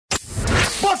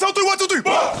1, 2, 3.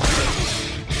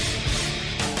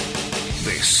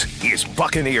 This is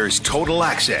Buccaneers Total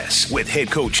Access with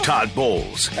head coach Todd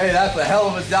Bowles. Hey, that's a hell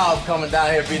of a job coming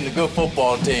down here beating a good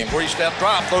football team. Three-step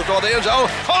drop, throws toward the end zone.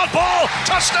 Caught ball,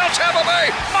 touchdown Tampa Bay.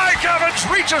 Mike Evans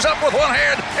reaches up with one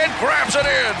hand and grabs it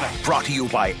in. Brought to you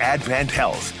by Advent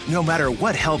Health. No matter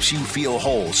what helps you feel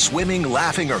whole, swimming,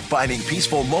 laughing, or finding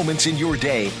peaceful moments in your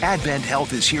day, Advent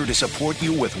Health is here to support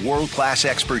you with world-class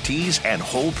expertise and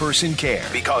whole-person care.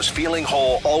 Because feeling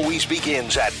whole always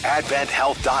begins at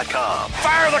AdventHealth.com.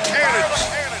 Fire the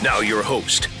cannons! Now your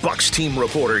host, Bucs team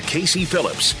reporter Casey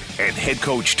Phillips and head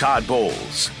coach Todd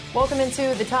Bowles. Welcome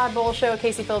into the Todd Bowles Show.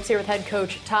 Casey Phillips here with head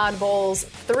coach Todd Bowles.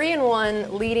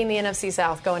 3-1, leading the NFC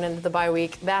South going into the bye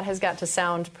week. That has got to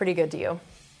sound pretty good to you.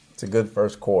 It's a good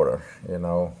first quarter. You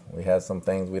know, we had some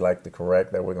things we like to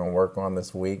correct that we're going to work on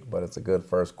this week, but it's a good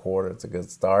first quarter. It's a good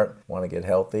start. Want to get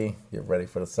healthy, get ready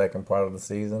for the second part of the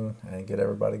season, and get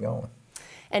everybody going.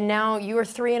 And now you are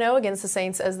 3-0 against the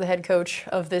Saints as the head coach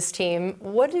of this team.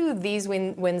 What do these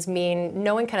wins mean,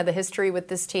 knowing kind of the history with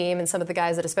this team and some of the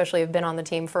guys that especially have been on the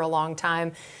team for a long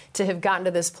time, to have gotten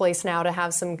to this place now to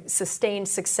have some sustained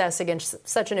success against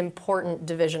such an important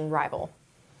division rival?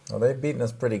 Well, they've beaten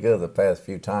us pretty good the past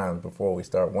few times before we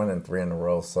start winning 3 in a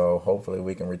row, so hopefully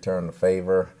we can return the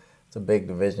favor. It's a big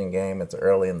division game. It's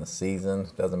early in the season.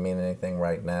 Doesn't mean anything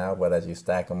right now, but as you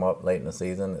stack them up late in the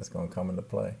season, it's going to come into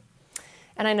play.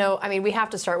 And I know, we have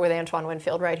to start with Antoine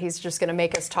Winfield, right? He's just going to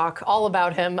make us talk all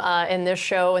about him in this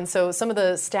show. And so some of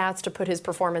the stats to put his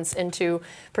performance into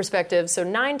perspective. So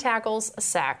 9 tackles, a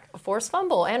sack, a forced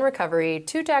fumble and recovery,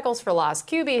 2 tackles for loss,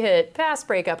 QB hit, pass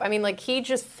breakup. He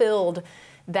just filled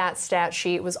that stat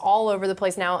sheet, was all over the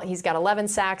place. Now he's got 11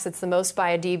 sacks. It's the most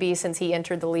by a DB since he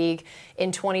entered the league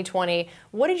in 2020.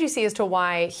 What did you see as to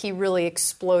why he really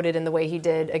exploded in the way he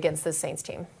did against this Saints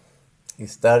team? He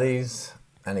studies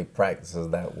and he practices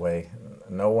that way.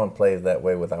 No one plays that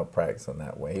way without practicing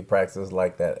that way. He practices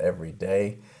like that every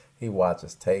day. He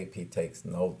watches tape, he takes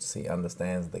notes, he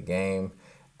understands the game,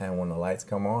 and when the lights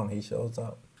come on, he shows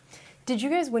up. Did you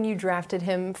guys, when you drafted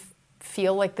him,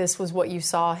 feel like this was what you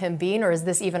saw him being, or is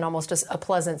this even almost a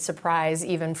pleasant surprise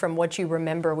even from what you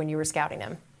remember when you were scouting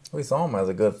him? We saw him as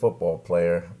a good football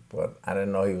player, but I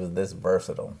didn't know he was this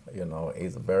versatile. You know,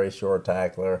 he's a very short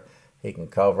tackler. He can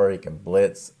cover, he can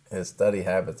blitz. His study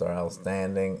habits are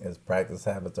outstanding. His practice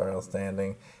habits are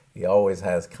outstanding. He always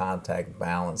has contact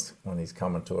balance when he's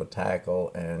coming to a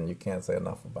tackle, and you can't say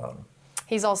enough about him.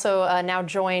 He's also now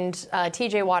joined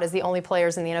T.J. Watt as the only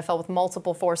players in the NFL with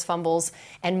multiple forced fumbles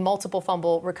and multiple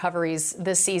fumble recoveries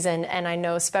this season. And I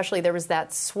know especially there was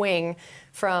that swing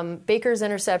from Baker's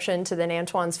interception to then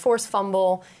Antoine's forced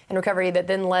fumble and recovery that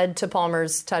then led to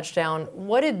Palmer's touchdown.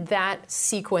 What did that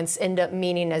sequence end up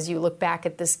meaning as you look back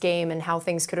at this game and how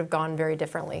things could have gone very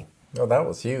differently? Well, that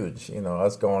was huge. You know,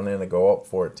 us going in to go up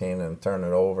 14 and turn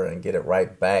it over and get it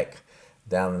right back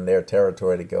down in their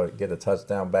territory to go get a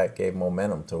touchdown back gave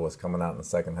momentum to us coming out in the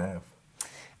second half.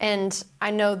 And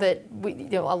I know that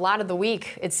a lot of the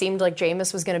week it seemed like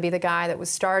Jameis was going to be the guy that was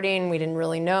starting. We didn't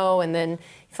really know, and then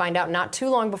find out not too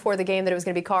long before the game that it was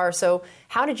going to be Carr. So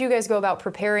how did you guys go about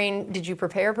preparing? Did you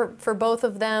prepare for both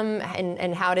of them?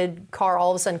 And how did Carr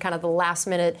all of a sudden, kind of the last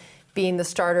minute being the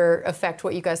starter, affect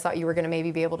what you guys thought you were going to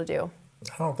maybe be able to do?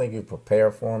 I don't think you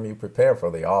prepare for them. You prepare for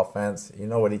the offense. You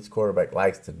know what each quarterback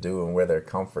likes to do and where their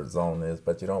comfort zone is,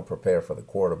 but you don't prepare for the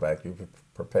quarterback. You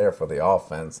prepare for the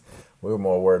offense. We were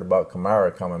more worried about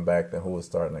Kamara coming back than who was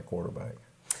starting at quarterback.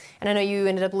 And I know you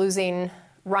ended up losing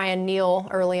Ryan Neal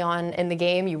early on in the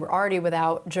game. You were already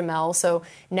without Jamel. So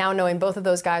now knowing both of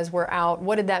those guys were out,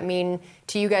 what did that mean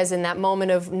to you guys in that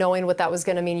moment of knowing what that was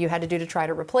going to mean you had to do to try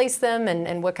to replace them?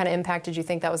 And what kind of impact did you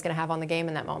think that was going to have on the game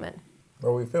in that moment?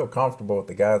 Well, we feel comfortable with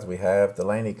the guys we have.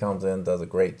 Delaney comes in, does a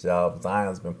great job.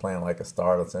 Zion's been playing like a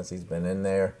starter since he's been in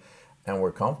there, and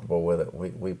we're comfortable with it.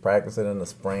 We practice it in the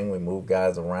spring. We move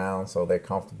guys around so they're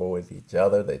comfortable with each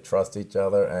other. They trust each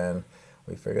other, and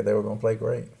we figured they were going to play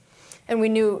great. And we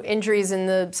knew injuries in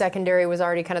the secondary was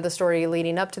already kind of the story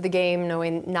leading up to the game,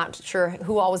 knowing not sure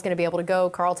who all was going to be able to go.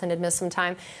 Carlton had missed some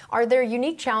time. Are there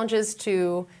unique challenges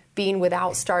to being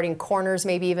without starting corners,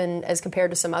 maybe even as compared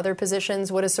to some other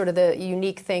positions? What is sort of the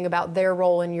unique thing about their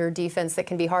role in your defense that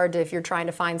can be hard if you're trying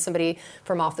to find somebody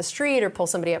from off the street or pull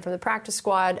somebody up from the practice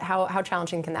squad? How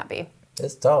challenging can that be?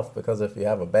 It's tough because if you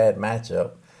have a bad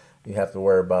matchup, you have to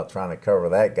worry about trying to cover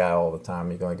that guy all the time.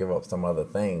 You're going to give up some other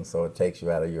things, so it takes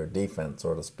you out of your defense,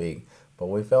 so to speak. But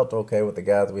we felt okay with the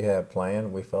guys we had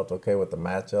playing. We felt okay with the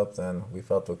matchups, and we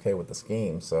felt okay with the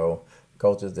scheme. So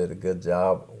coaches did a good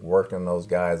job working those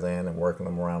guys in and working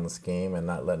them around the scheme and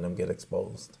not letting them get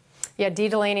exposed. Yeah, D.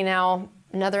 Delaney now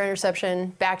another interception,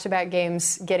 back-to-back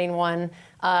games, getting one.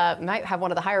 Might have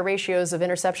one of the higher ratios of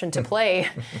interception to play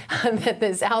that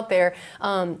is out there.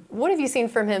 What have you seen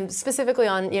from him specifically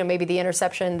on, maybe the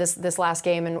interception this last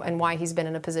game and why he's been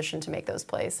in a position to make those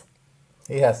plays?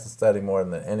 He has to study more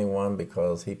than anyone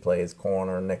because he plays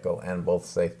corner, nickel, and both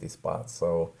safety spots.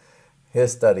 So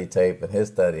his study tape and his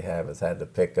study habits had to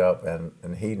pick up,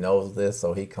 and he knows this,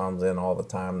 so he comes in all the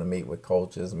time to meet with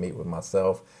coaches, meet with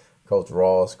myself, Coach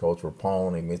Ross, Coach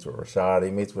Rapone, he meets with Rashad,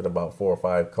 he meets with about 4 or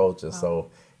 5 coaches, so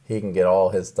he can get all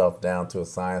his stuff down to a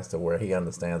science to where he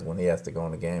understands when he has to go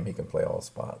in the game, he can play all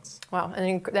spots. Wow,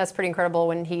 and that's pretty incredible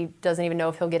when he doesn't even know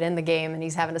if he'll get in the game and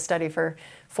he's having to study for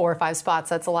 4 or 5 spots.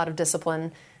 That's a lot of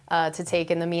discipline to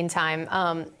take in the meantime.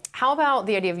 How about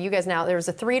the idea of you guys now? There was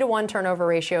a 3-to-1 turnover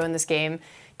ratio in this game,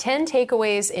 10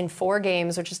 takeaways in 4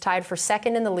 games, which is tied for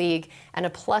second in the league, and a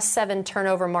 +7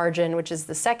 turnover margin, which is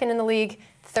the second in the league,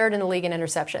 third in the league in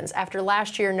interceptions. After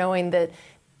last year, knowing that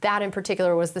in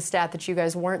particular was the stat that you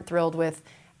guys weren't thrilled with,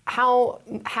 how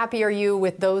happy are you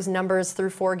with those numbers through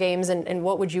 4 games, and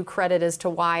what would you credit as to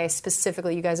why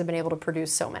specifically you guys have been able to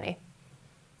produce so many?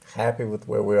 Happy with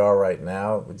where we are right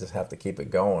now. We just have to keep it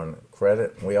going.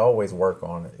 Credit, we always work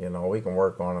on it. We can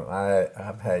work on it.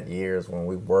 I've had years when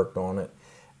we worked on it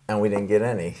and we didn't get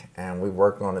any. And we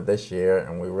worked on it this year,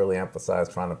 and we really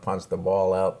emphasized trying to punch the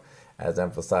ball out, as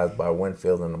emphasized by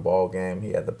Winfield in the ball game.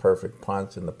 He had the perfect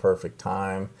punch in the perfect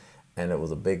time, and it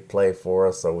was a big play for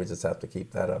us, so we just have to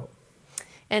keep that up.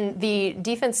 And the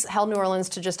defense held New Orleans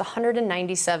to just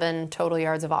 197 total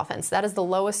yards of offense. That is the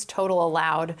lowest total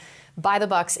allowed by the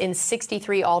Bucs in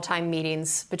 63 all-time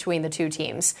meetings between the two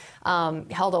teams.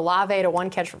 Held Olave to 1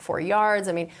 catch for 4 yards.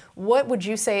 I mean, what would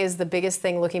you say is the biggest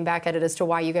thing looking back at it as to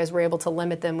why you guys were able to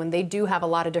limit them when they do have a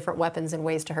lot of different weapons and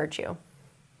ways to hurt you?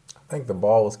 I think the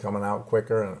ball was coming out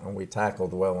quicker, and we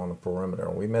tackled well on the perimeter.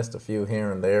 We missed a few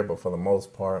here and there, but for the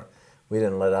most part, we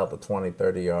didn't let out the 20,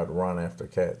 30-yard run after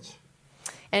catch.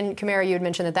 And Kamara, you had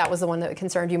mentioned that was the one that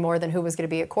concerned you more than who was going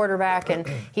to be at quarterback. And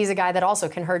he's a guy that also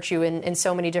can hurt you in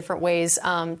so many different ways.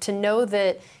 To know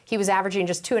that he was averaging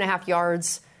just 2.5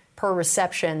 yards per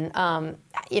reception, and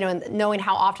knowing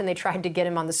how often they tried to get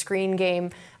him on the screen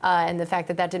game and the fact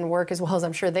that didn't work as well as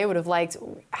I'm sure they would have liked.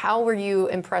 How were you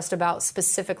impressed about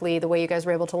specifically the way you guys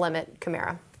were able to limit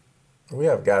Kamara? We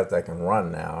have guys that can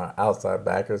run now. Our outside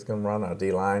backers can run, our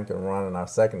D-line can run, and our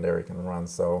secondary can run.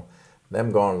 So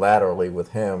them going laterally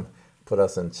with him put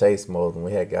us in chase mode, and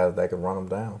we had guys that could run them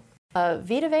down.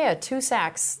 Vita Vea, 2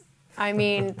 sacks. I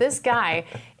mean, this guy,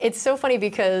 it's so funny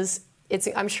because it's,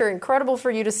 I'm sure, incredible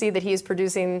for you to see that he's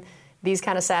producing these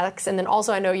kind of sacks. And then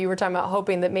also I know you were talking about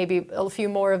hoping that maybe a few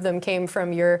more of them came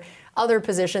from your other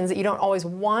positions, that you don't always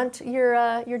want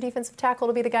your defensive tackle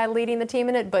to be the guy leading the team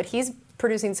in it, but he's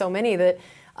producing so many that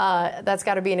that's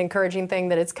got to be an encouraging thing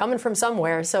that it's coming from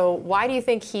somewhere. So why do you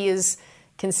think he is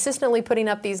consistently putting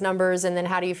up these numbers, and then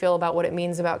how do you feel about what it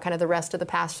means about kind of the rest of the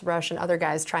pass rush and other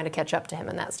guys trying to catch up to him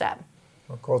in that stat?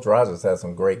 Well, Coach Rogers had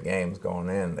some great games going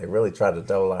in. They really tried to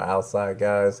double our outside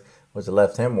guys, which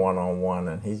left him one-on-one,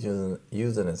 and he's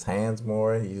using his hands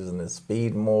more, he's using his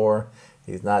speed more.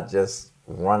 He's not just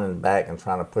running back and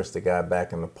trying to push the guy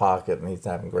back in the pocket, and he's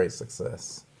having great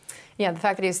success. Yeah, the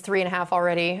fact that he's 3.5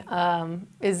 already,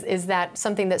 is that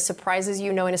something that surprises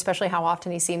you, knowing especially how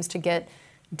often he seems to get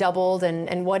doubled,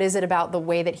 and what is it about the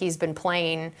way that he's been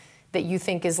playing that you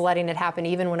think is letting it happen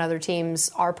even when other teams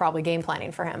are probably game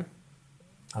planning for him?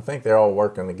 I think they're all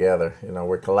working together.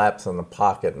 We're collapsing the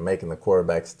pocket and making the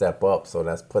quarterback step up, so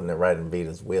that's putting it right in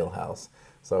Vita's wheelhouse.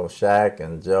 So Shaq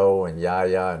and Joe and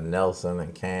Yaya and Nelson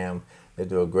and Cam, they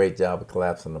do a great job of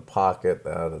collapsing the pocket.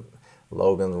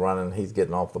 Logan's running, he's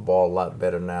getting off the ball a lot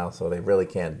better now, so they really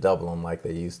can't double him like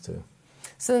they used to.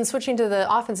 So then switching to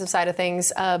the offensive side of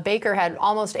things, Baker had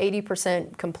almost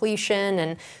 80% completion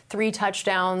and 3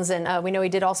 touchdowns, and we know he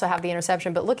did also have the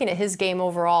interception. But looking at his game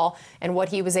overall and what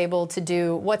he was able to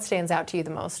do, what stands out to you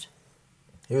the most?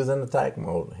 He was in attack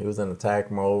mode. We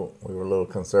were a little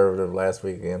conservative last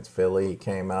week against Philly. He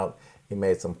came out, he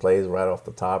made some plays right off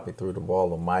the top. He threw the ball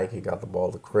to Mike. He got the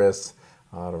ball to Chris.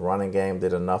 The running game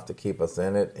did enough to keep us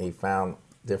in it. He found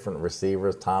different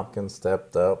receivers. Tompkins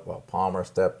stepped up. Palmer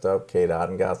stepped up. Cade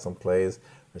Otten got some plays.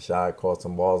 Rashad caught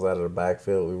some balls out of the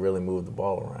backfield. We really moved the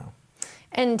ball around.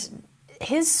 And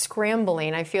his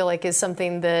scrambling, I feel like, is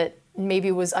something that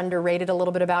maybe was underrated a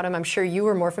little bit about him. I'm sure you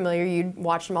were more familiar. You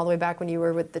watched him all the way back when you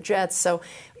were with the Jets. So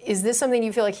is this something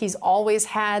you feel like he's always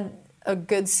had a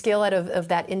good skill at, of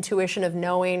that intuition of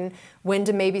knowing when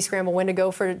to maybe scramble, when to go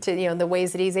for the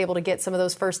ways that he's able to get some of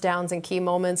those first downs and key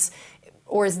moments?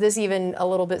 Or is this even a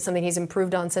little bit something he's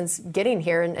improved on since getting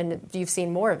here and you've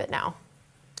seen more of it now?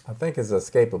 I I think his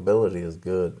escapability is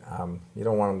good. You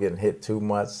don't want him getting hit too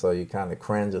much, so you kind of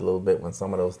cringe a little bit when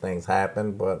some of those things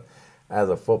happen. But as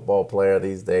a football player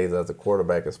these days, as a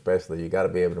quarterback especially, you got to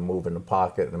be able to move in the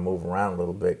pocket and move around a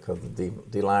little bit because the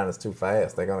D-line is too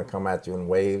fast. They're going to come at you in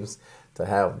waves. To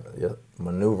have your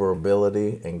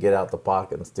maneuverability and get out the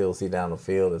pocket and still see down the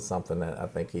field is something that I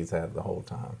think he's had the whole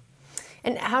time.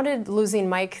 And how did losing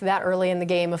Mike that early in the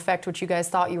game affect what you guys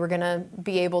thought you were going to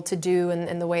be able to do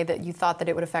and the way that you thought that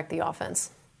it would affect the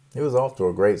offense? He was off to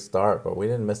a great start, but we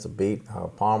didn't miss a beat.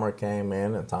 Palmer came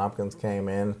in and Tompkins came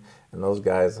in, and those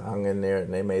guys hung in there,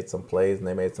 and they made some plays, and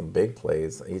they made some big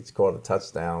plays. Each scored a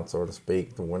touchdown, so to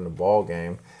speak, to win the ball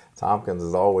game. Tompkins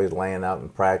is always laying out in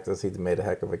practice. He made a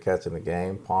heck of a catch in the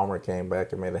game. Palmer came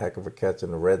back and made a heck of a catch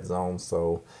in the red zone,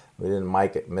 so we didn't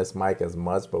miss Mike as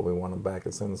much, but we want him back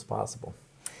as soon as possible.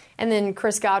 And then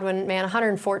Chris Godwin, man,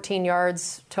 114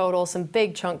 yards total, some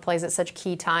big chunk plays at such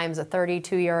key times, a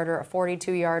 32-yarder, a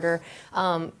 42-yarder.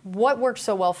 What worked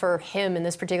so well for him in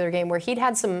this particular game where he'd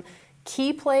had some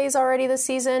key plays already this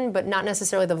season, but not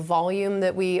necessarily the volume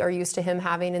that we are used to him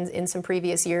having in some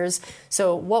previous years?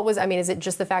 So is it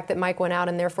just the fact that Mike went out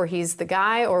and therefore he's the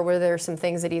guy, or were there some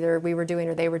things that either we were doing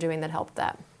or they were doing that helped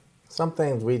that? Some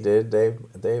things we did.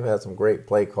 Dave had some great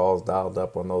play calls dialed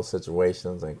up on those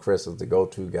situations, and Chris is the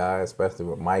go-to guy, especially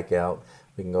with Mike out.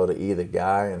 We can go to either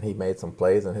guy, and he made some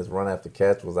plays, and his run after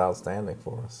catch was outstanding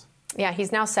for us. Yeah,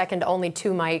 he's now second only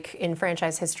to Mike in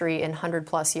franchise history in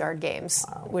 100-plus yard games,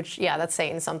 wow. Which, yeah, that's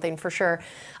saying something for sure.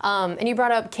 And you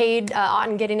brought up Cade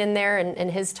Otton getting in there and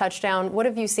his touchdown. What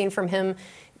have you seen from him?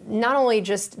 Not only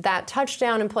just that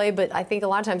touchdown and play, but I think a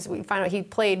lot of times we find out he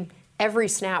played every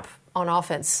snap on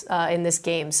offense in this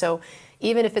game. So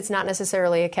even if it's not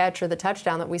necessarily a catch or the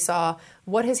touchdown that we saw,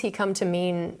 what has he come to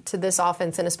mean to this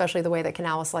offense, and especially the way that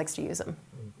Canales likes to use him?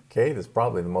 Cade is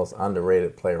probably the most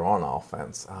underrated player on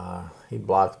offense. He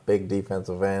blocks big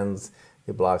defensive ends.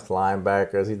 He blocks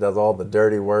linebackers. He does all the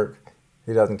dirty work.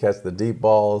 He doesn't catch the deep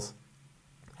balls.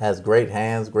 Has great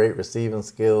hands, great receiving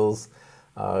skills.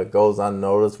 Goes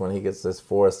unnoticed when he gets his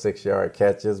 4 or 6 yard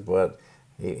catches, but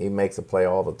he makes a play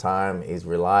all the time. He's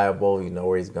reliable. You know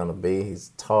where he's going to be.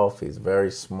 He's tough. He's very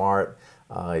smart.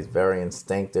 He's very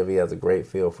instinctive. He has a great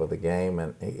feel for the game,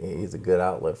 and he's a good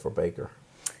outlet for Baker.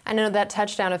 I know that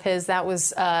touchdown of his, that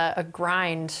was a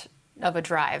grind of a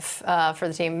drive for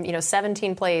the team.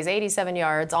 17 plays, 87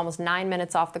 yards, almost 9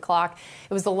 minutes off the clock.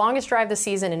 It was the longest drive this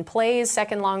season in plays,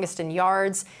 second longest in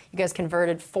yards. You guys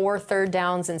converted 4 third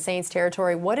downs in Saints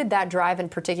territory. What did that drive in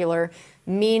particular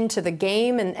mean to the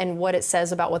game and what it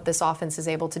says about what this offense is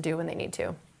able to do when they need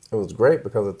to? It was great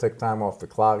because it took time off the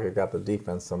clock. It got the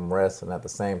defense some rest, and at the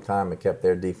same time, it kept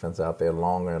their defense out there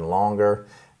longer and longer.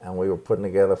 And we were putting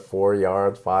together 4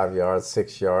 yards, 5 yards,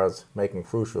 6 yards, making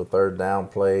crucial third down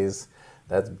plays.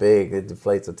 That's big. It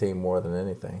deflates a team more than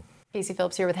anything. Casey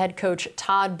Phillips here with head coach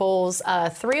Todd Bowles.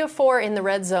 3 of 4 in the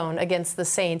red zone against the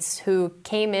Saints, who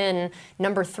came in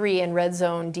number 3 in red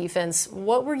zone defense.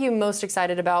 What were you most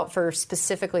excited about for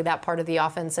specifically that part of the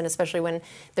offense, and especially when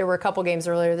there were a couple games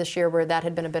earlier this year where that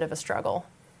had been a bit of a struggle?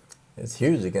 It's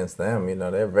huge against them.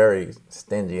 They're very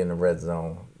stingy in the red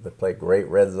zone. They play great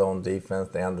red zone defense.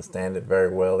 They understand it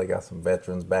very well. They got some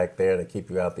veterans back there to keep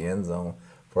you out the end zone.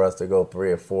 For us to go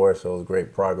 3 or 4 shows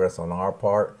great progress on our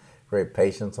part, great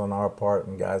patience on our part,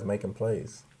 and guys making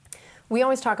plays. We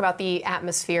always talk about the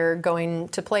atmosphere going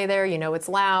to play there. It's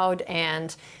loud,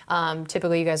 and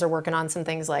typically you guys are working on some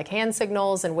things like hand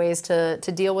signals and ways to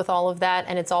deal with all of that.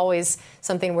 And it's always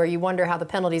something where you wonder how the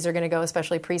penalties are going to go,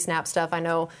 especially pre-snap stuff. I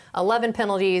know 11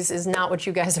 penalties is not what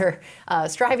you guys are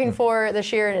striving for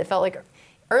this year, and it felt like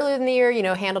earlier in the year,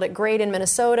 handled it great in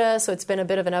Minnesota, so it's been a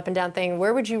bit of an up and down thing.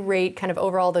 Where would you rate kind of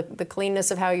overall the cleanness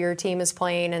of how your team is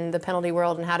playing and the penalty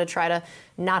world, and how to try to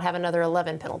not have another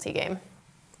 11 penalty game?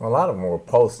 Well, a lot of them were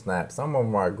post-snap. Some of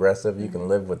them are aggressive. You can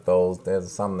live with those.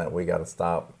 There's some that we got to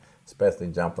stop, especially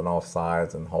jumping off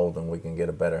sides and holding. We can get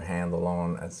a better handle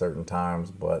on at certain times,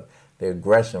 but the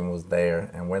aggression was there,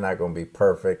 and we're not going to be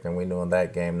perfect, and we knew in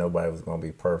that game nobody was going to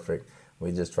be perfect.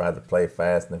 We just tried to play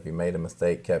fast, and if you made a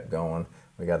mistake, kept going.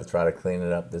 We got to try to clean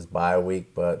it up this bye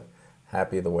week, but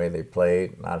happy the way they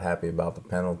played. Not happy about the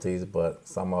penalties, but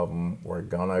some of them were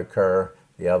going to occur.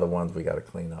 The other ones we got to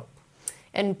clean up.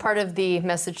 And part of the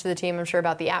message to the team, I'm sure,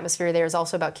 about the atmosphere there is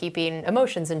also about keeping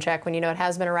emotions in check when it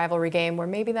has been a rivalry game where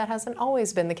maybe that hasn't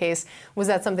always been the case. Was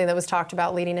that something that was talked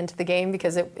about leading into the game?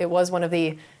 Because it was one of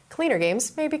the cleaner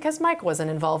games, maybe because Mike wasn't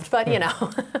involved, but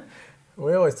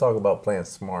We always talk about playing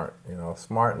smart,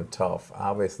 smart and tough,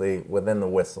 obviously within the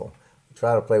whistle.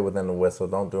 Try to play within the whistle.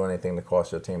 Don't do anything to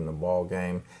cost your team the ball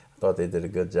game. I thought they did a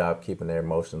good job keeping their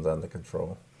emotions under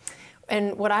control.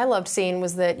 And what I loved seeing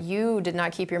was that you did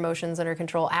not keep your emotions under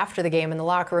control after the game in the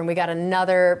locker room. We got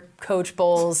another Coach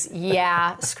Bowles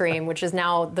yeah scream, which is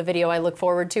now the video I look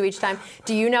forward to each time.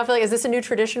 Do you now feel like, is this a new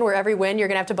tradition where every win you're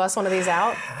going to have to bust one of these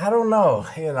out? I don't know.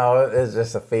 It's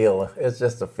just a feel. It's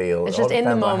just a feel. It's just in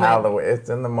the moment. It's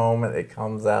in the moment. It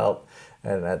comes out.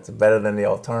 And that's better than the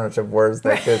alternative words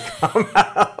that could come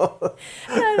out.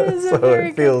 That is a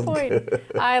very good point. Good.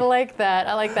 I like that.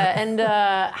 And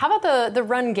how about the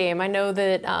run game? I know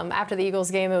that after the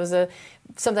Eagles game, it was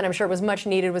something I'm sure was much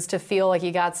needed, was to feel like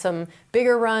you got some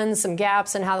bigger runs, some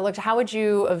gaps, and how it looked. How would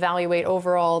you evaluate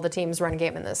overall the team's run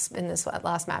game in this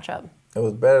last matchup? It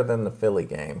was better than the Philly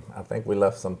game. I think we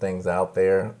left some things out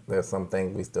there. There's some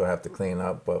things we still have to clean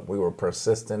up, but we were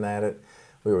persistent at it.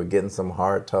 We were getting some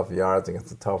hard, tough yards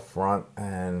against a tough front,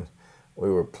 and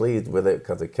we were pleased with it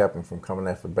because it kept them from coming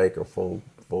after Baker full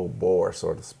bore,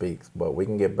 so to speak. But we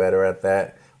can get better at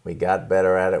that. We got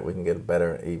better at it. We can get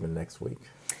better even next week.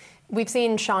 We've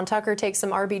seen Sean Tucker take some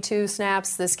RB2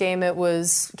 snaps. This game it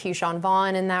was Keyshawn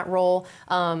Vaughn in that role.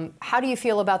 How do you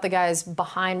feel about the guys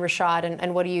behind Rashad,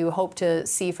 and what do you hope to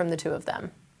see from the two of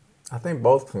them? I think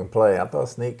both can play. I thought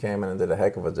Sneak came in and did a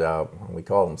heck of a job. We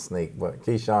call him Sneak, but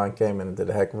Keyshawn came in and did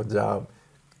a heck of a job.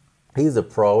 He's a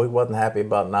pro. He wasn't happy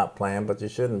about not playing, but you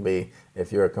shouldn't be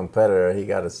if you're a competitor. He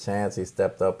got his chance. He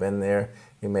stepped up in there.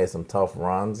 He made some tough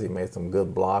runs. He made some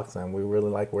good blocks, and we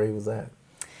really like where he was at.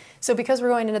 So because we're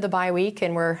going into the bye week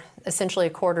and we're essentially a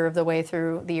quarter of the way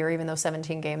through the year, even though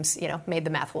 17 games, made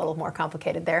the math a little more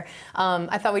complicated there,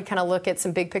 I thought we'd kind of look at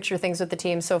some big picture things with the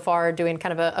team so far, doing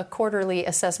kind of a quarterly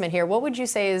assessment here. What would you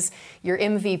say is your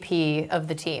MVP of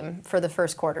the team for the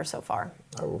first quarter so far?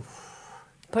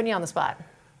 Putting you on the spot.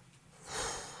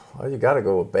 Well, you got to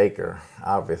go with Baker,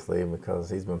 obviously, because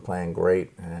he's been playing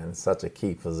great and such a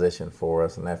key position for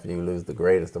us. And after you lose the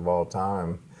greatest of all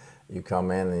time, you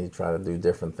come in and you try to do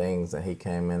different things, and he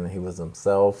came in and he was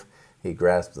himself. He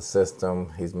grasped the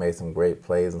system. He's made some great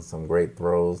plays and some great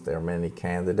throws. There are many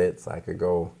candidates. I could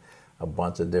go a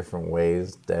bunch of different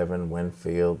ways. Devin,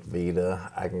 Winfield,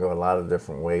 Vita. I can go a lot of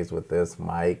different ways with this.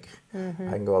 Mike. Mm-hmm.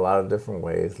 I can go a lot of different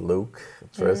ways. Luke,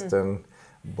 Tristan.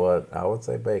 Mm-hmm. But I would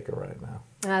say Baker right now.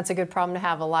 That's a good problem to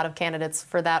have, a lot of candidates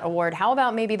for that award. How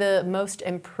about maybe the most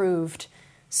improved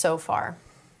so far?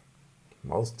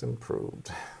 Most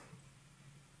improved.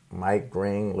 Mike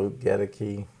Green, Luke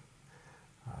Gedeke,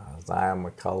 Zion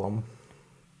McCullum.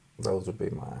 Those would be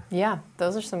mine. Yeah,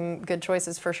 those are some good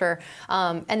choices for sure.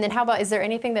 And then how about, is there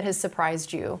anything that has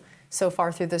surprised you so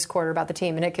far through this quarter about the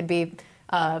team? And it could be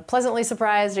pleasantly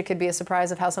surprised. It could be a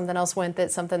surprise of how something else went,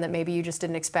 that's something that maybe you just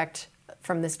didn't expect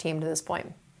from this team to this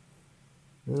point.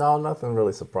 No, nothing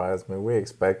really surprised me. We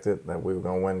expected that we were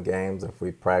going to win games if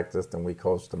we practiced and we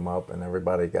coached them up and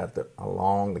everybody got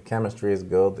along. The chemistry is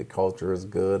good, the culture is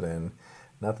good, and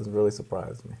nothing's really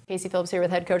surprised me. Casey Phillips here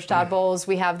with head coach Todd Bowles.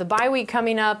 We have the bye week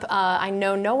coming up. I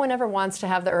know no one ever wants to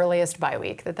have the earliest bye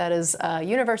week, that is a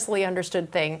universally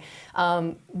understood thing.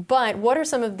 But what are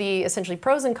some of the essentially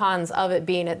pros and cons of it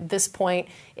being at this point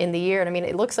in the year? And I mean,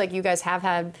 it looks like you guys have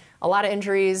had a lot of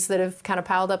injuries that have kind of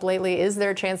piled up lately. Is there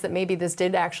a chance that maybe this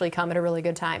did actually come at a really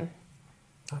good time?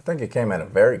 I think it came at a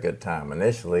very good time.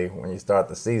 Initially, when you start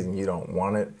the season, you don't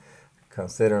want it.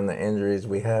 Considering the injuries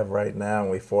we have right now, and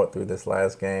we fought through this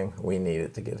last game, we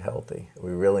needed to get healthy.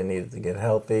 We really needed to get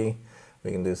healthy.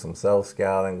 We can do some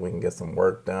self-scouting. We can get some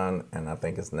work done, and I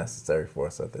think it's necessary for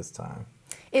us at this time.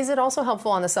 Is it also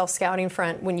helpful on the self-scouting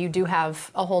front when you do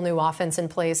have a whole new offense in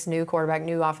place, new quarterback,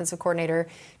 new offensive coordinator,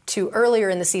 to earlier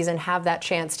in the season have that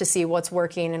chance to see what's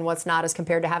working and what's not, as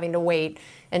compared to having to wait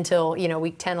until,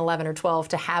 week 10, 11, or 12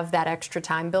 to have that extra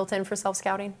time built in for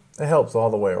self-scouting? It helps all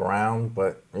the way around,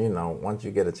 but, once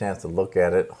you get a chance to look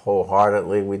at it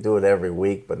wholeheartedly, we do it every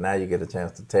week, but now you get a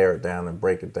chance to tear it down and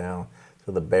break it down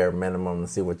to the bare minimum and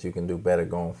see what you can do better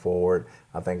going forward.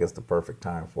 I think it's the perfect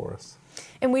time for us.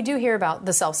 And we do hear about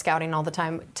the self-scouting all the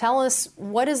time. Tell us,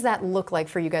 what does that look like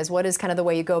for you guys? What is kind of the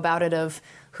way you go about it, of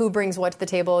who brings what to the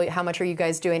table? How much are you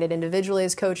guys doing it individually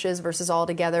as coaches versus all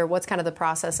together? What's kind of the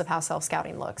process of how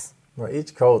self-scouting looks? Well,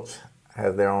 each coach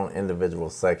has their own individual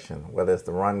section, whether it's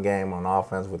the run game on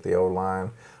offense with the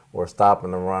O-line or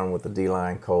stopping the run with the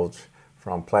D-line coach,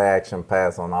 from play-action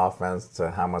pass on offense to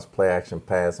how much play-action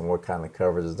pass and what kind of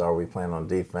coverages are we playing on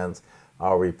defense.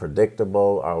 Are we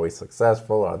predictable? Are we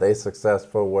successful? Are they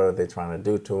successful? What are they trying to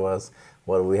do to us?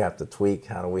 What do we have to tweak?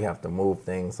 How do we have to move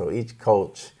things? So each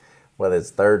coach, whether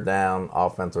it's third down,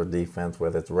 offense or defense,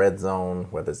 whether it's red zone,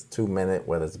 whether it's 2-minute,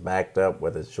 whether it's backed up,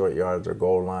 whether it's short yards or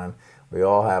goal line, we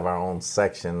all have our own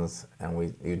sections,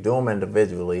 and you do them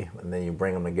individually, and then you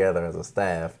bring them together as a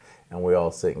staff, and we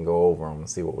all sit and go over them and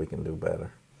see what we can do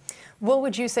better. What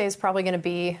would you say is probably going to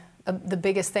be the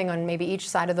biggest thing on maybe each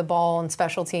side of the ball and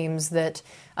special teams that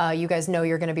you guys know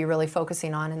you're going to be really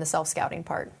focusing on in the self-scouting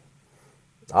part?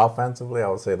 Offensively, I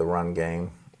would say the run game.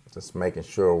 Just making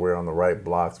sure we're on the right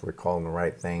blocks, we're calling the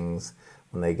right things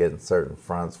when they get in certain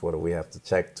fronts. What do we have to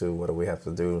check to? What do we have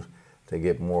to do to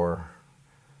get more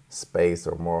space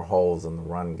or more holes in the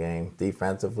run game?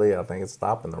 Defensively, I think it's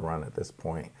stopping the run at this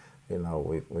point. You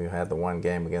know, we had the one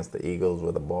game against the Eagles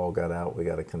where the ball got out. We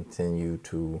got to continue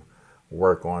to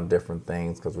work on different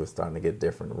things because we're starting to get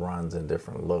different runs and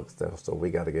different looks. So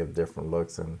we got to give different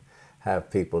looks and have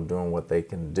people doing what they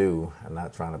can do and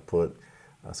not trying to put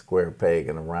a square peg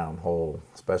in a round hole.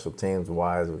 Special teams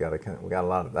wise, we got a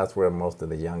lot of, that's where most of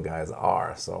the young guys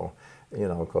are. So, you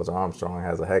know, Coach Armstrong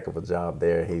has a heck of a job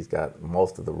there. He's got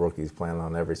most of the rookies playing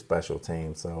on every special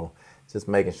team. So just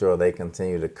making sure they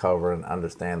continue to cover and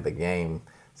understand the game.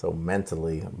 So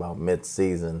mentally, about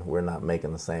mid-season, we're not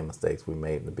making the same mistakes we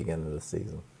made in the beginning of the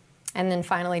season. And then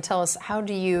finally, tell us, how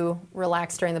do you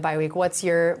relax during the bye week? What's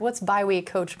bye week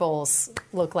Coach Bowles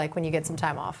look like when you get some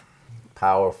time off?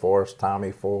 Power Force,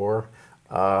 Tommy 4,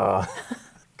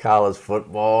 college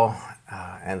football,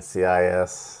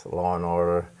 NCIS, Law and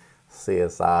Order,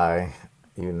 CSI,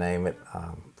 you name it.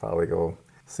 Probably go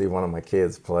see one of my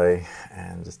kids play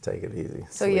and just take it easy.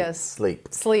 So yes, sleep.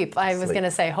 I was going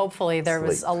to say, hopefully there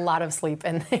was a lot of sleep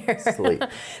in there. Sleep.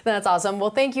 That's awesome. Well,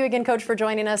 thank you again, Coach, for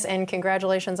joining us, and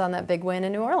congratulations on that big win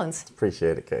in New Orleans.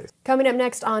 Appreciate it, Case. Coming up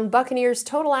next on Buccaneers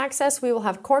Total Access, we will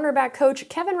have cornerback coach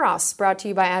Kevin Ross, brought to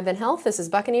you by Advent Health. This is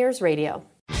Buccaneers Radio.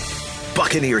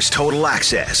 Buccaneers Total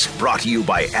Access, brought to you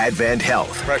by Advent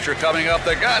Health. Pressure coming up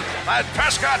the gut, and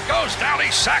Prescott goes down.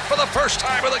 He's sacked for the first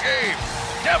time of the game.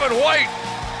 Devin White,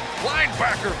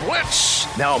 linebacker blitz.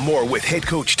 Now more with head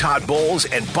coach Todd Bowles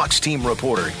and Bucs team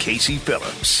reporter Casey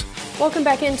Phillips. Welcome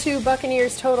back into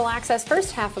Buccaneers Total Access.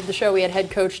 First half of the show, we had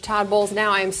head coach Todd Bowles.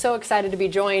 Now I am so excited to be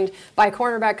joined by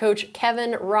cornerback coach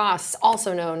Kevin Ross,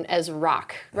 also known as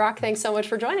Rock. Rock, thanks so much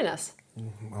for joining us.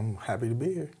 I'm happy to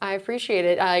be here. I appreciate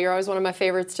it. You're always one of my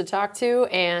favorites to talk to,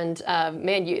 and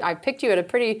I picked you at a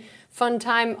pretty fun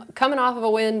time coming off of a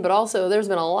win, but also there's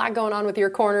been a lot going on with your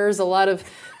corners, a lot of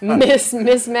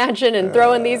mismatching and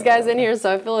throwing these guys in here,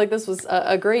 so I feel like this was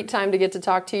a great time to get to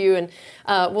talk to you. And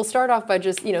we'll start off by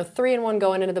just, 3-1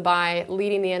 going into the bye,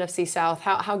 leading the NFC South.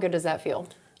 How good does that feel?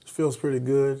 It feels pretty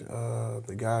good.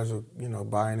 The guys are,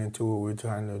 buying into what we're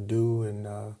trying to do,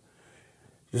 and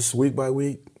just week by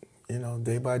week,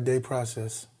 day by day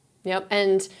process. Yep,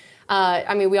 and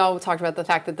we all talked about the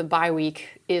fact that the bye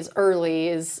week is early,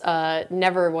 is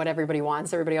never what everybody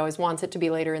wants. Everybody always wants it to be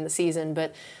later in the season,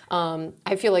 but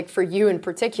I feel like for you in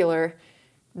particular,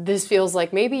 this feels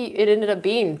like maybe it ended up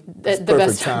being the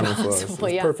best time possible.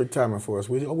 It's perfect timing for us.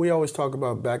 We always talk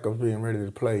about backups being ready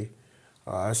to play.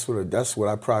 That's what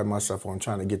I pride myself on,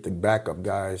 trying to get the backup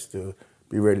guys to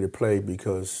be ready to play,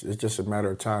 because it's just a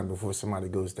matter of time before somebody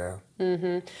goes down.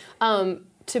 Mm-hmm.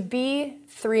 To be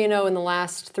 3-0 in the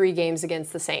last 3 games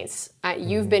against the Saints,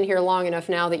 you've been here long enough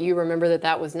now that you remember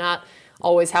that was not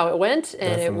always how it went,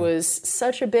 and Definitely. It was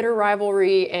such a bitter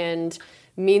rivalry and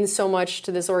means so much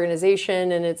to this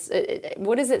organization. And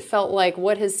what has it felt like?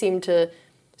 What has seemed to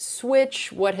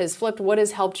switch? What has flipped? What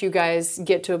has helped you guys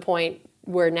get to a point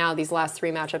where now these last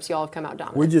 3 matchups you all have come out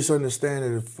dominant? We just understand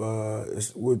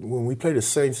that when we play the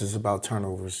Saints, it's about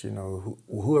turnovers.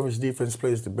 Whoever's defense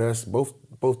plays the best.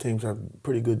 Both teams have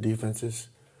pretty good defenses.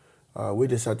 We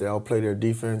just have to outplay their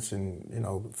defense,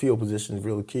 and field position is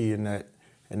really key in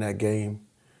that game,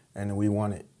 and we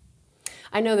won it.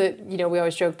 I know that we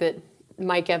always joke that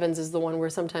Mike Evans is the one where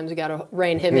sometimes we got to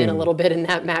rein him in a little bit in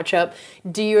that matchup.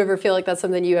 Do you ever feel like that's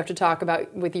something you have to talk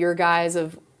about with your guys,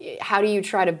 of how do you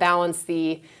try to balance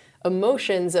the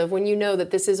emotions of when you know that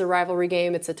this is a rivalry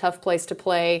game, it's a tough place to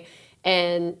play,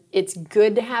 and it's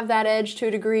good to have that edge to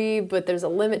a degree, but there's a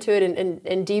limit to it,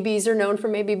 and DBs are known for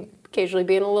maybe occasionally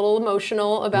being a little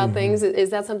emotional about things.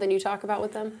 Is that something you talk about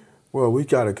with them? Well, we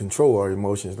got to control our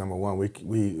emotions, number one.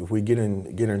 If we get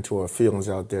into our feelings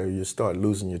out there, you start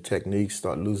losing your techniques,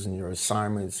 start losing your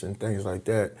assignments and things like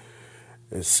that.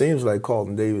 It seems like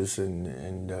Carlton Davis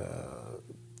and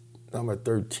number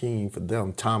 13 for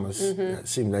them, Thomas, it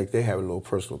seems like they have a little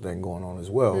personal thing going on as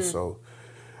well. So,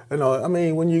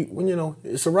 when you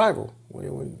it's a rival.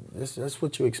 That's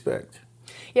what you expect.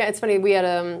 Yeah, it's funny. We had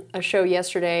a show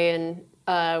yesterday, and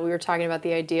we were talking about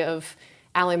the idea of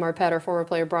Ali Marpet, our former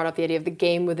player, brought up the idea of the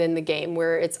game within the game,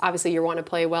 where it's obviously you want to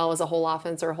play well as a whole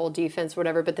offense or a whole defense,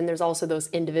 whatever, but then there's also those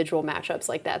individual matchups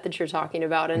like that you're talking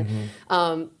about. And,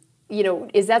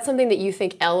 is that something that you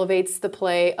think elevates the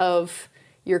play of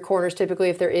your corners typically,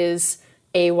 if there is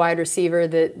a wide receiver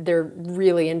that they're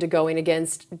really into going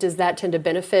against, does that tend to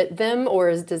benefit them,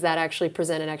 or does that actually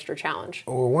present an extra challenge?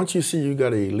 Well, once you see you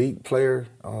got an elite player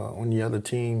on the other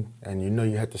team and you know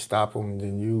you have to stop them,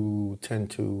 then you tend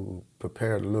to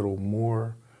prepare a little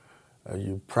more.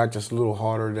 You practice a little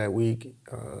harder that week.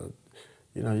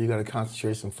 You got to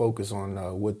concentrate and focus on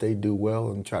what they do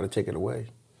well and try to take it away.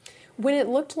 When it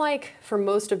looked like for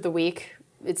most of the week,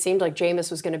 it seemed like Jameis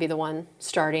was going to be the one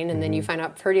starting, and then you find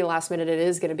out pretty last minute it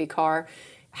is going to be Carr.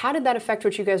 How did that affect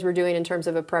what you guys were doing in terms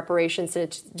of a preparation?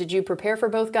 Did you prepare for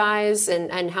both guys,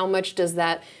 and how much does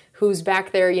that, who's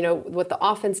back there, what the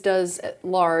offense does at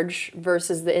large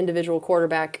versus the individual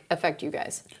quarterback affect you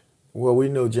guys? Well, we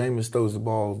know Jameis throws the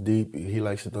ball deep. He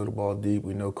likes to throw the ball deep.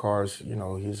 We know Carr's,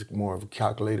 he's more of a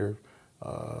calculator,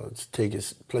 take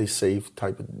his play safe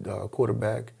type of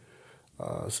quarterback.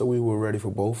 So we were ready for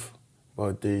both.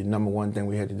 But the number one thing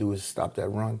we had to do is stop that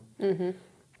run. Mm-hmm.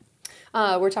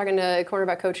 We're talking to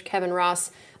cornerback coach Kevin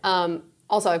Ross.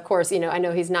 Also, of course, I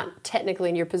know he's not technically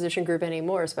in your position group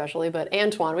anymore, especially, but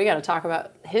Antoine, we got to talk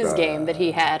about his game that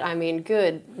he had. I mean,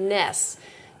 goodness.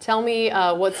 Tell me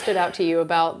what stood out to you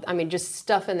about, just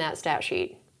stuff in that stat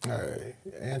sheet.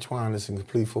 Antoine is a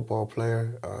complete football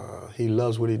player. He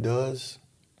loves what he does.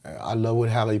 I love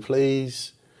how he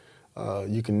plays.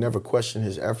 You can never question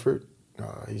his effort.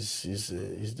 He's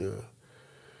the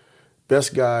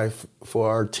best guy for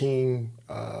our team,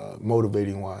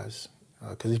 motivating-wise,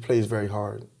 because he plays very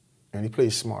hard and he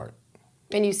plays smart.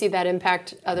 And you see that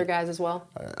impact other guys as well?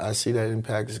 I see that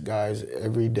impacts guys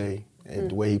every day.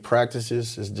 And the way he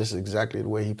practices is just exactly the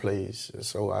way he plays.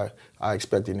 So I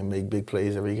expect him to make big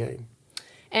plays every game.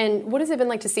 And what has it been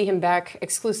like to see him back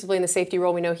exclusively in the safety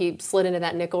role? We know he slid into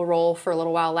that nickel role for a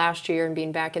little while last year and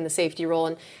being back in the safety role.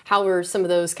 And how were some of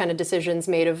those kind of decisions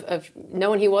made of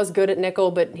knowing he was good at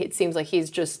nickel, but it seems like he's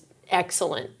just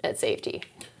excellent at safety?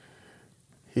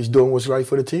 He's doing what's right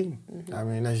for the team.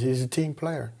 Mm-hmm. He's a team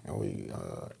player.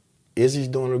 Izzy's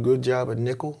doing a good job at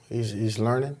nickel. He's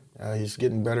learning. He's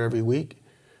getting better every week.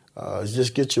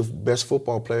 Just get your best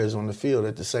football players on the field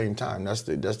at the same time. That's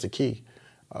the key.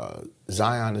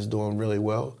 Zion is doing really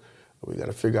well. We got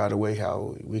to figure out a way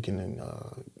how we can,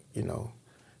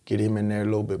 get him in there a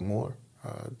little bit more.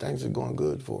 Things are going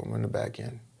good for him in the back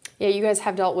end. Yeah, you guys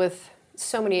have dealt with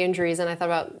so many injuries, and I thought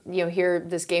about, here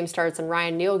this game starts and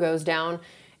Ryan Neal goes down,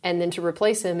 and then to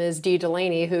replace him is D.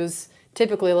 Delaney, who's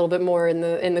typically a little bit more in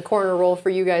the corner role for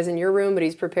you guys in your room, but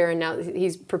he's preparing now.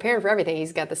 He's preparing for everything.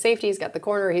 He's got the safety, he's got the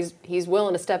corner, he's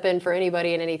willing to step in for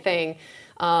anybody and anything.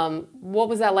 What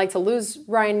was that like to lose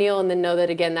Ryan Neal and then know that,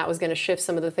 again, that was going to shift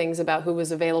some of the things about who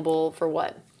was available for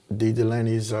what? D.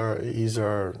 Delaney, he's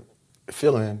our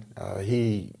fill-in.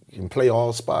 He can play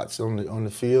all spots on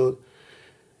the field.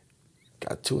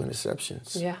 Got 2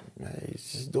 interceptions. Yeah. Man,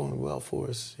 he's just doing well for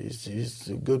us. He's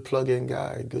a good plug-in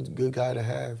guy, good guy to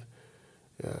have.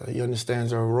 He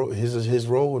understands our role, his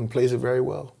role, and plays it very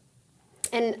well.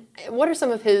 And what are some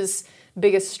of his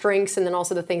biggest strengths, and then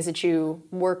also the things that you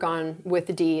work on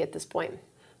with D at this point?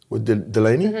 With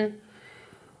Delaney? Mm-hmm.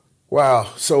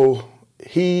 Wow. So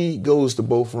he goes to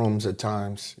both rooms at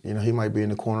times. He might be in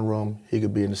the corner room. He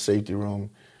could be in the safety room.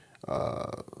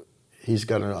 He's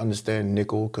got to understand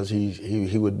nickel because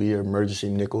he would be an emergency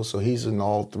nickel. So he's in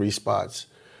all 3 spots.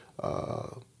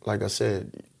 Like I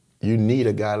said, you need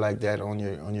a guy like that on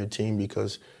your team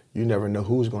because you never know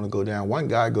who's going to go down. One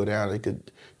guy go down, it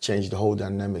could change the whole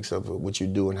dynamics of what you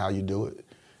do and how you do it.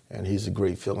 And he's a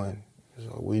great fill-in.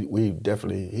 So we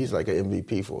definitely, he's like an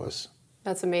MVP for us.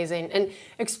 That's amazing. And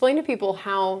explain to people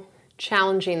how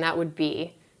challenging that would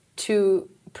be to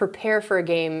prepare for a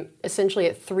game essentially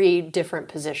at 3 different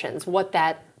positions, what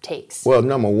that takes. Well,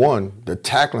 number one, the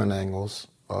tackling angles,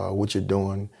 what you're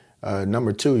doing.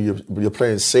 Number 2, you're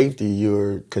playing safety,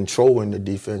 you're controlling the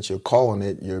defense, you're calling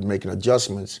it, you're making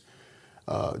adjustments.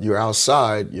 You're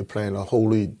outside, you're playing a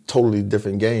totally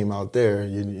different game out there.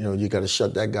 You got to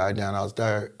shut that guy down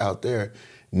out there.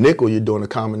 Nickel, you're doing a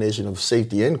combination of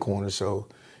safety and corner, so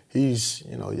he's,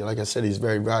 like I said, he's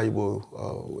very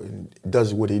valuable and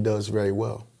does what he does very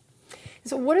well.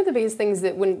 So what are the biggest things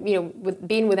that when, with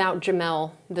being without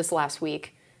Jamel this last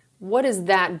week, what does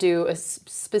that do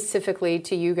specifically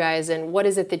to you guys, and what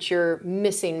is it that you're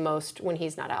missing most when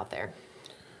he's not out there?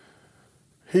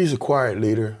 He's a quiet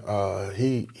leader.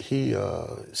 He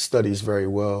studies very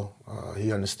well.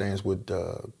 He understands what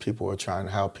how people are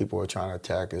trying to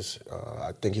attack us.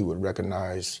 I think he would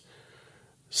recognize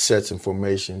sets and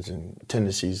formations and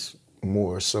tendencies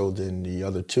more so than the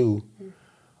other 2.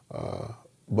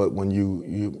 But when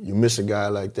you miss a guy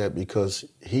like that, because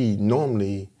he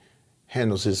normally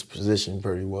handles his position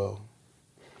very well.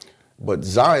 But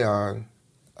Zion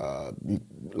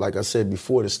like I said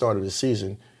before the start of the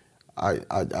season,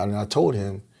 I told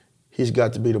him he's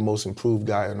got to be the most improved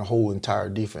guy in the whole entire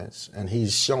defense, and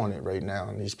he's showing it right now,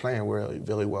 and he's playing really,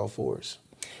 really well for us.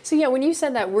 So yeah, when you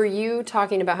said that, were you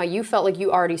talking about how you felt like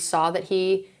you already saw that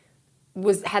he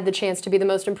had the chance to be the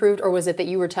most improved, or was it that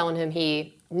you were telling him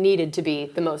he needed to be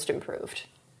the most improved?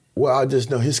 Well, I just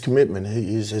know his commitment,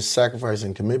 his sacrifice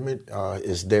and commitment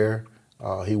is there.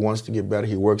 He wants to get better.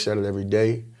 He works at it every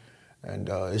day, and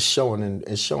it's showing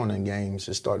in games.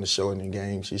 It's starting to show in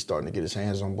games. He's starting to get his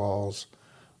hands on balls.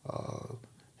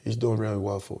 He's doing really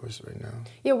well for us right now.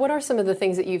 Yeah, what are some of the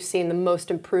things that you've seen the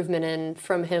most improvement in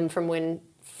from him from when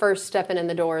first stepping in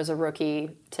the door as a rookie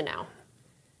to now?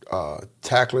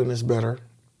 Tackling is better.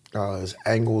 His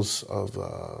angles of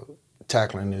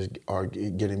tackling are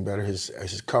getting better. His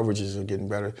coverages are getting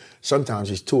better. Sometimes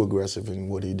he's too aggressive in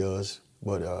what he does,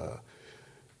 but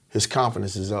his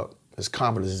confidence is up. His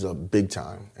confidence is up big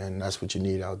time, and that's what you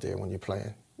need out there when you're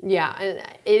playing. Yeah, and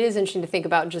it is interesting to think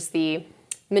about just the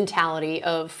mentality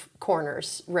of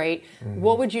corners, right? Mm-hmm.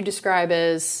 What would you describe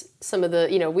as some of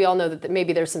the, we all know that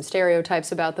maybe there's some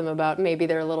stereotypes about them, about maybe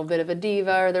they're a little bit of a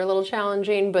diva or they're a little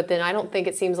challenging, but then I don't think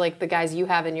it seems like the guys you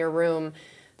have in your room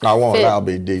I won't allow to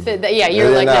be diva.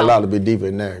 They're not allowed to be diva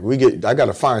in there. I got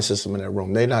a fine system in that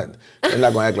room. They're not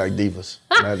gonna act like divas.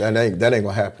 that ain't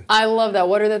gonna happen. I love that.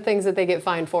 What are the things that they get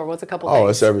fined for? What's a couple things? Oh,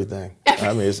 it's everything.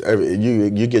 I mean, it's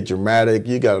you get dramatic.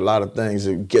 You got a lot of things.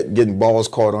 Getting balls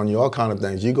caught on you. All kind of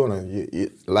things.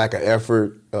 Lack of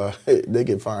effort. They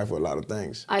get fined for a lot of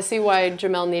things. I see why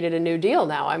Jamel needed a new deal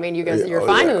now. I mean, you're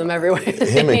finding them everywhere.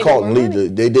 Him and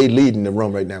Carlton they lead in the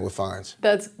room right now with fines.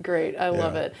 That's great. I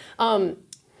love it.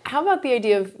 How about the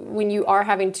idea of when you are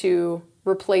having to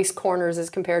replace corners as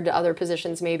compared to other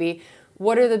positions maybe,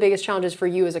 what are the biggest challenges for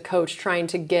you as a coach trying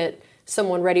to get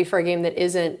someone ready for a game that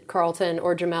isn't Carlton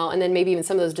or Jamel, and then maybe even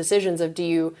some of those decisions of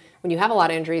when you have a lot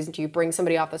of injuries, do you bring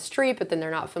somebody off the street but then they're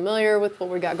not familiar with what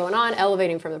we got going on,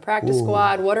 elevating from the practice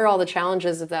squad? What are all the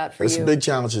challenges of that for you? It's big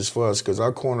challenges for us because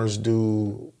our corners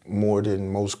do more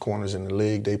than most corners in the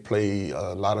league. They play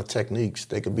a lot of techniques.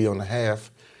 They could be on the half.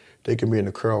 They can be in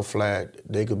the curl flat.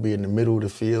 They could be in the middle of the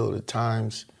field at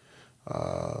times.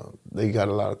 They got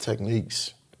a lot of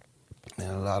techniques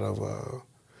and a lot of,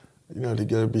 they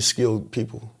got to be skilled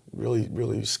people, really,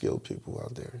 really skilled people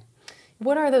out there.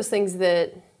 What are those things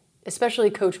that,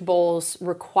 especially Coach Bowles,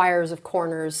 requires of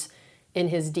corners in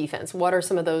his defense? What are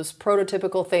some of those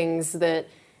prototypical things that,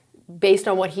 based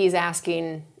on what he's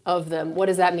asking of them, what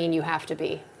does that mean you have to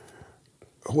be?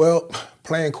 Well,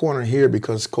 playing corner here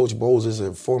because Coach Bowles is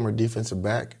a former defensive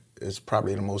back is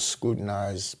probably the most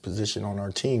scrutinized position on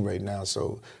our team right now.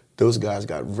 So those guys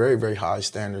got very, very high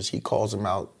standards. He calls them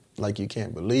out like you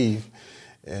can't believe.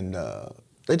 And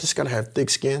they just got to have thick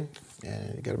skin.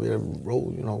 And you got to be able to roll,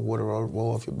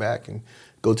 roll off your back and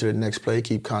go to the next play,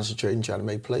 keep concentrating, try to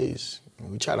make plays.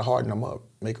 And we try to harden them up,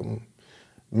 make them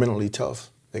mentally tough.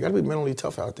 They got to be mentally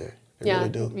tough out there. They really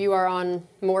do. You are on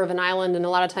more of an island, and a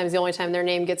lot of times the only time their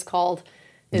name gets called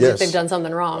is if they've done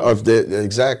something wrong.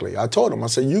 Exactly. I told them, I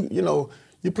said,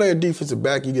 you play a defensive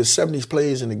back, you get 70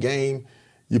 plays in a game,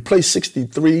 you play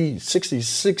 63,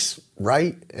 66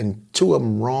 right, and 2 of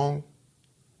them wrong.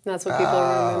 That's what people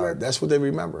remember. That's what they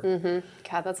remember. Mm-hmm.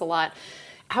 God, that's a lot.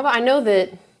 How about, I know that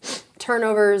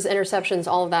turnovers, interceptions,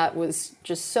 all of that was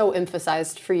just so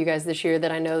emphasized for you guys this year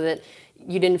that I know that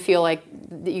you didn't feel like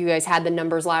that you guys had the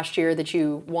numbers last year that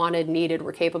you wanted, needed,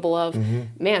 were capable of.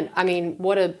 Mm-hmm. Man, I mean,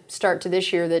 what a start to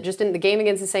this year that just in the game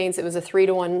against the Saints, it was a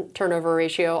 3-to-1 turnover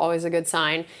ratio, always a good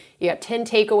sign. You got 10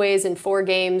 takeaways in 4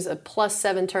 games, a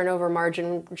 +7 turnover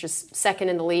margin, which is second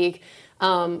in the league.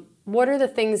 What are the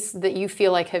things that you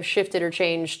feel like have shifted or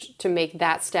changed to make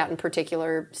that stat in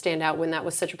particular stand out when that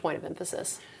was such a point of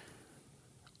emphasis?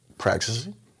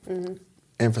 Practicing,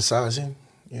 emphasizing.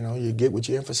 You get what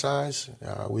you emphasize.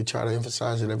 We try to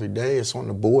emphasize it every day. It's on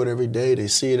the board every day. They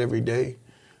see it every day.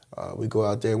 We go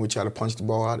out there and we try to punch the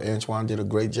ball out. Antoine did a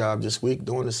great job this week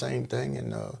doing the same thing.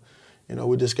 And,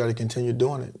 we just got to continue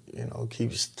doing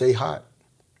it. Stay hot.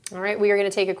 All right, we are going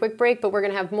to take a quick break, but we're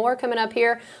going to have more coming up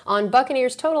here on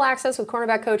Buccaneers Total Access with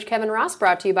cornerback coach Kevin Ross,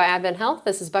 brought to you by Advent Health.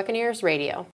 This is Buccaneers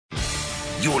Radio.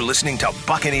 You're listening to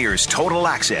Buccaneers Total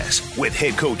Access with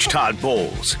head coach Todd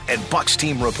Bowles and Bucs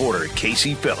team reporter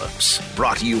Casey Phillips.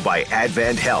 Brought to you by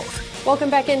Advent Health. Welcome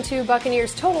back into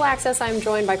Buccaneers Total Access. I'm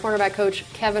joined by cornerback coach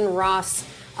Kevin Ross.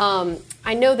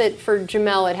 I know that for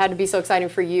Jamel, it had to be so exciting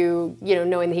for you,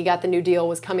 knowing that he got the new deal,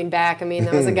 was coming back. I mean,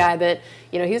 that was a guy that,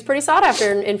 he was pretty sought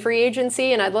after in free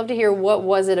agency, and I'd love to hear what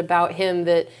was it about him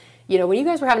that, when you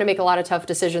guys were having to make a lot of tough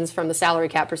decisions from the salary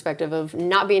cap perspective of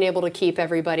not being able to keep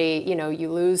everybody, you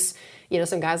lose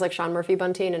some guys like Sean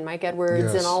Murphy-Bunting and Mike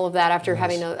Edwards and all of that after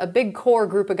having a big core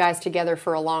group of guys together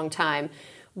for a long time.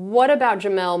 What about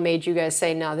Jamel made you guys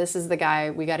say, no, this is the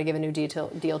guy we got to give a new deal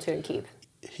to and keep?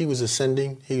 He was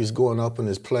ascending. He was going up in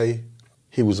his play.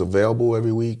 He was available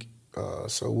every week.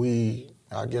 So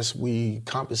I guess we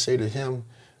compensated him.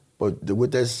 But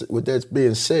with that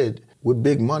being said, with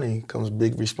big money comes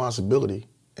big responsibility.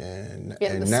 And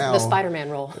now the Spider-Man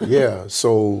role. Yeah.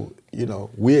 So,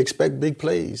 we expect big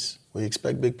plays.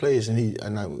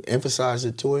 And I emphasize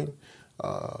it to him.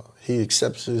 He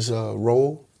accepts his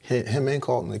role. Him and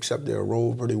Carlton accept their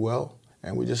role pretty well.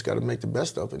 And we just got to make the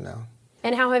best of it now.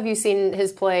 And how have you seen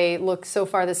his play look so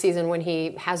far this season when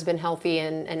he has been healthy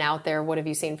and out there? What have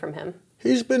you seen from him?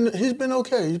 He's been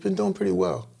okay. He's been doing pretty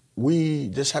well. We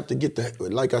just have to get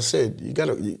like I said, you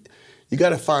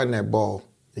gotta find that ball.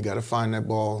 You gotta find that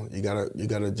ball. You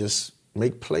gotta just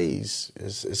make plays.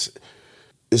 It's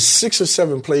 6 or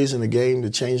 7 plays in a game to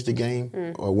change the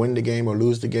game or win the game or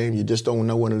lose the game. You just don't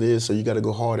know what it is, so you gotta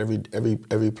go hard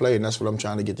every play, and that's what I'm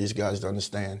trying to get these guys to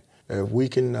understand. If we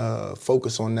can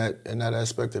focus on that in that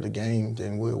aspect of the game,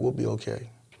 then we'll be okay.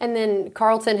 And then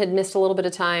Carlton had missed a little bit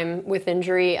of time with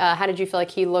injury. How did you feel like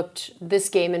he looked this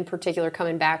game in particular,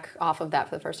 coming back off of that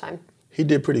for the first time? He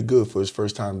did pretty good for his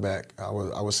first time back. I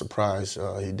was surprised.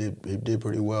 He did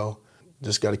pretty well.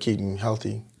 Just got to keep him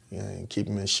healthy and keep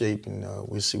him in shape, and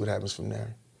we'll see what happens from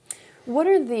there. What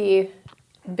are the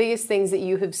biggest things that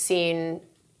you have seen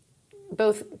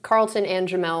both Carlton and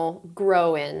Jamel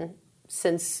grow in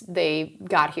since they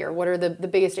got here? What are the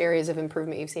biggest areas of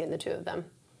improvement you've seen in the two of them?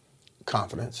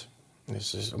 Confidence.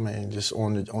 It's just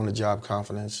on the job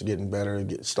confidence, getting better,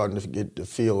 starting to get the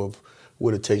feel of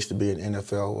what it takes to be an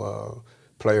NFL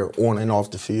player on and off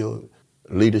the field.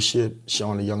 Leadership,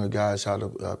 showing the younger guys how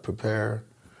to prepare,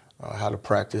 how to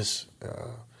practice.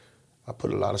 I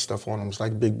put a lot of stuff on them. It's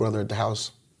like big brother at the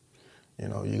house. You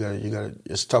got.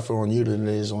 It's tougher on you than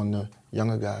it is on the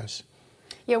younger guys.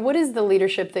 Yeah, what is the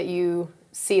leadership that you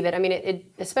see that, it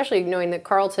especially knowing that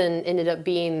Carlton ended up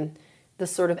being the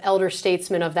sort of elder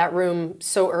statesman of that room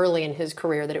so early in his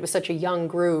career, that it was such a young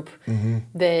group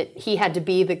that he had to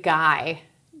be the guy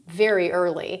very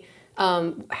early.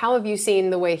 How have you seen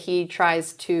the way he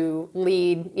tries to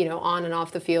lead, on and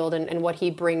off the field and what he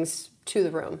brings to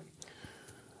the room?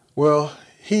 Well,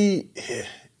 he's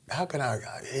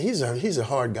a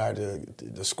hard guy to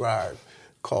describe.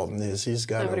 Carlton is. He's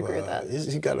got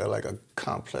a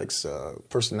complex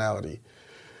personality.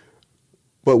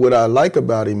 But what I like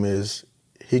about him is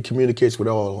he communicates with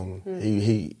all of them.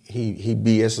 He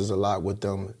BS's a lot with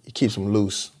them. He keeps them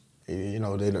loose.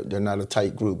 They're not a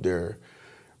tight group. They're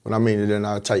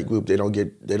not a tight group. They don't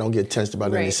get tensed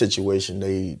about any situation.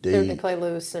 They play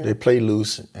loose. They play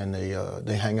loose and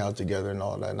they hang out together and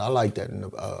all that. And I like that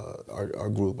in our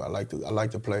group. I like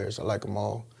the players. I like them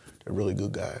all. They're really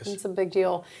good guys. It's a big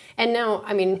deal. And now,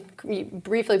 you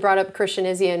briefly brought up Christian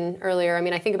Izien earlier.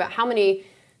 I think about how many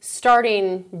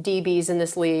starting DBs in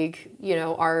this league,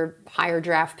 are higher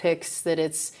draft picks.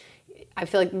 I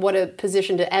feel like what a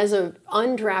position to, as an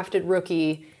undrafted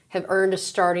rookie, have earned a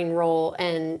starting role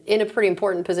and in a pretty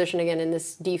important position again in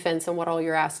this defense and what all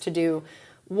you're asked to do.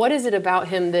 What is it about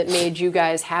him that made you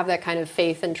guys have that kind of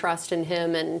faith and trust in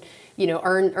him and,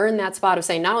 earn that spot of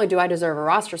saying, not only do I deserve a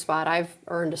roster spot, I've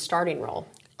earned a starting role?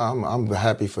 I'm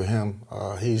happy for him.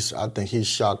 I think he's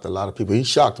shocked a lot of people. He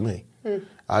shocked me.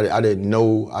 I didn't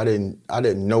know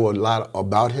a lot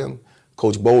about him.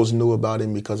 Coach Bowles knew about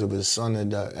him because of his son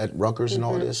at Rutgers and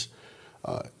all this.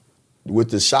 What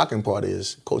the shocking part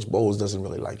is, Coach Bowles doesn't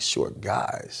really like short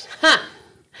guys.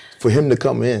 For him to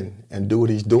come in and do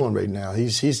what he's doing right now,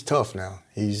 he's tough now.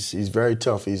 He's very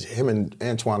tough. Him and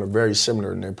Antoine are very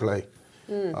similar in their play.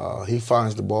 He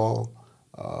finds the ball.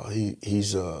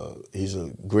 He's a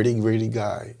gritty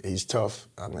guy. He's tough.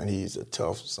 He's a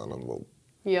tough son of a.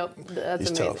 Yep, that's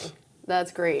he's amazing. Tough.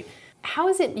 That's great. How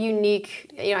is it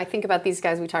unique? I think about these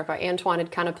guys we talked about. Antoine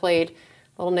had kind of played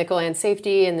little nickel and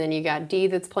safety, and then you got D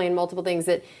that's playing multiple things.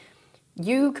 That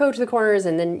you coach the corners,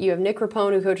 and then you have Nick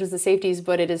Rapone who coaches the safeties,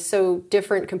 but it is so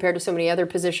different compared to so many other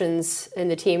positions in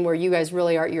the team where you guys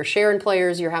really you're sharing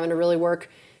players, you're having to really work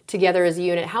together as a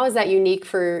unit. How is that unique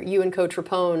for you and Coach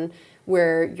Rapone,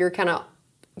 where you're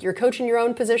coaching your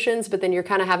own positions, but then you're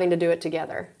kind of having to do it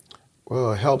together?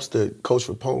 Well, it helps that Coach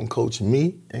Rapone coached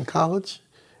me in college.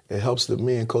 It helps that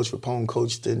me and Coach Rapone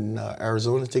coached in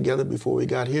Arizona together before we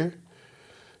got here.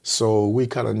 So we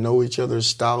kind of know each other's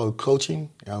style of coaching.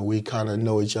 We kind of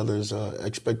know each other's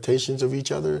expectations of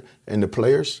each other and the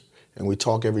players. And we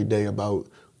talk every day about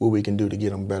what we can do to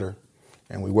get them better.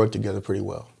 And we work together pretty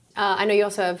well. I know you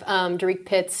also have Derek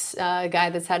Pitts, a guy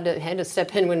that's had to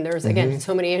step in when there's, again,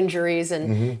 so many injuries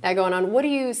and that going on. What do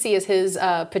you see as his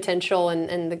potential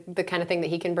and the kind of thing that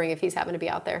he can bring if he's having to be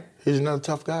out there? He's another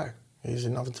tough guy. He's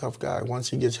another tough guy. Once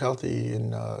he gets healthy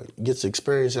and gets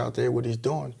experience out there, what he's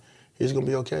doing, he's going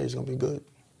to be okay. He's going to be good.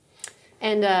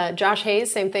 And Josh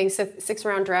Hayes, same thing,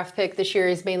 sixth-round draft pick this year.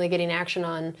 He's mainly getting action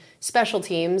on special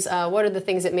teams. What are the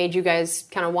things that made you guys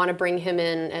kind of want to bring him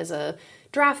in as a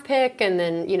draft pick, and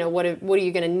then what are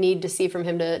you going to need to see from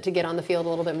him to get on the field a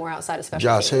little bit more outside of special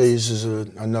teams? Josh Hayes is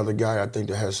another guy I think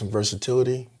that has some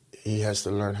versatility. He has to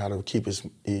learn how to keep his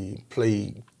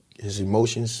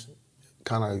emotions.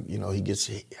 Kind of, he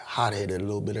gets hot-headed a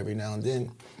little bit every now and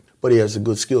then, but he has a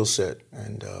good skill set,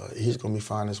 and he's going to be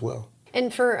fine as well.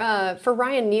 And for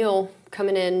Ryan Neal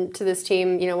coming into this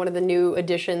team, one of the new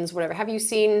additions, whatever, have you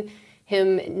seen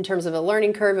him in terms of a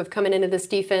learning curve of coming into this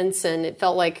defense? And it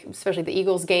felt like, especially the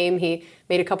Eagles game, he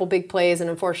made a couple big plays and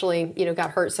unfortunately, got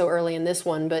hurt so early in this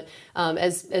one. But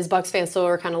as Bucs fans still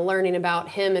are kind of learning about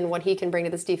him and what he can bring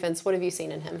to this defense, what have you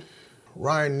seen in him?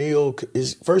 Ryan Neal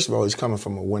is, first of all, he's coming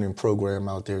from a winning program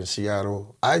out there in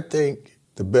Seattle. I think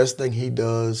the best thing he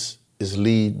does is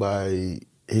lead by,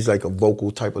 he's like a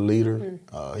vocal type of leader.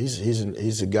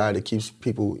 He's a guy that keeps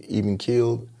people even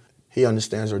keeled. He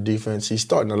understands our defense. He's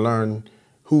starting to learn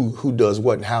who does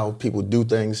what and how people do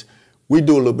things. We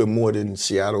do a little bit more than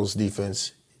Seattle's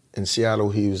defense. In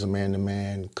Seattle, he was a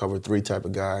man-to-man, cover three type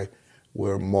of guy.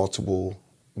 We're multiple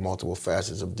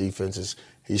facets of defenses.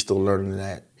 He's still learning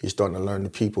that. He's starting to learn the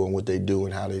people and what they do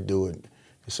and how they do it.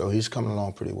 So he's coming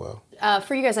along pretty well.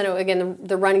 For you guys, I know, again,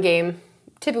 the run game,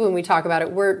 typically when we talk about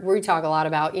it, we talk a lot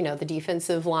about, the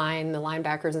defensive line, the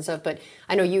linebackers and stuff, but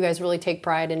I know you guys really take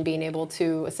pride in being able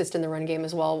to assist in the run game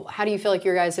as well. How do you feel like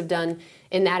your guys have done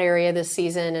in that area this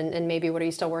season, and maybe what are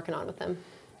you still working on with them?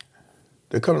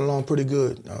 They're coming along pretty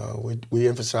good. We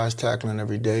emphasize tackling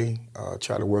every day,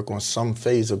 try to work on some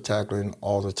phase of tackling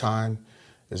all the time.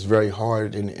 It's very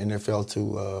hard in the NFL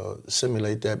to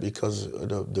simulate that because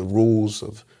of the rules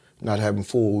of not having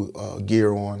full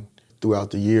gear on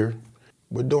throughout the year.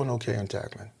 We're doing okay in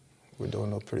tackling. We're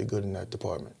doing pretty good in that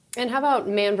department. And how about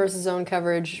man versus zone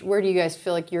coverage? Where do you guys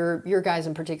feel like your guys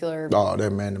in particular? Oh,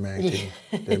 they're man-to-man team.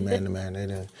 They're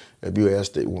man-to-man. If you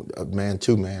ask a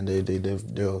man-to-man,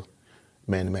 they'll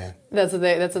man-to-man. That's what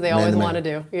they always want to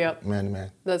do. Yep.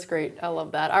 Man-to-man. That's great. I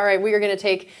love that. All right, we are going to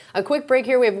take a quick break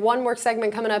here. We have one more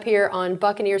segment coming up here on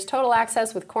Buccaneers Total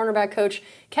Access with cornerback coach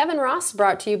Kevin Ross,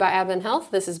 brought to you by Advent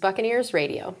Health. This is Buccaneers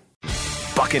Radio.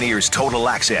 Buccaneers Total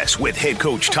Access with head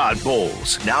coach Todd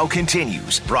Bowles now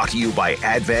continues, brought to you by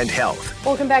Advent Health.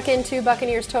 Welcome back into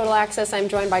Buccaneers Total Access. I'm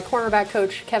joined by cornerback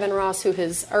coach Kevin Ross, who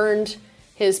has earned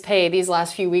his pay these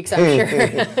last few weeks, I'm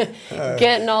sure.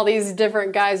 Getting all these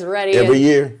different guys ready. Every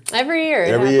year. Every year.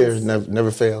 Every year. Never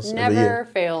fails. Never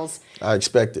fails. I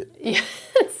expect it. Yeah,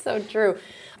 it's so true.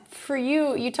 For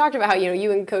you, you talked about how,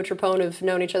 you and Coach Rapone have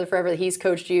known each other forever. He's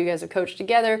coached you. You guys have coached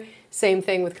together. Same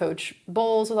thing with Coach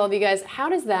Bowles with all of you guys. How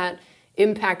does that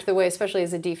impact the way, especially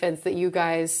as a defense, that you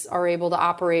guys are able to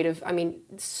operate?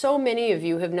 So many of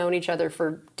you have known each other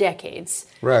for decades.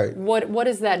 Right. What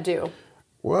does that do?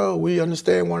 Well, we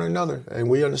understand one another, and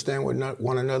we understand what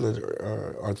one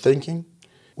another are thinking.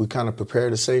 We kind of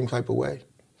prepare the same type of way.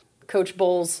 Coach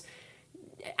Bowles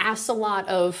asks a lot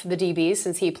of the DBs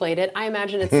since he played it. I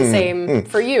imagine it's the same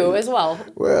for you as well.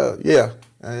 Well, yeah.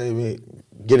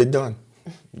 Get it done.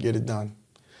 Get it done.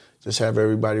 Just have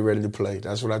everybody ready to play.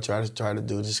 That's what I try to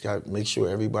do. Just got to make sure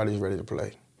everybody's ready to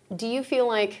play. Do you feel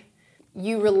like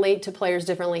you relate to players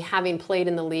differently having played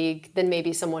in the league than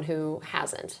maybe someone who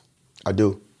hasn't? I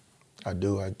do. I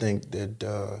think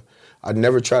that I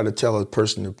never try to tell a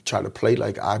person to try to play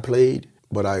like I played,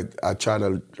 but I try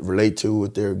to relate to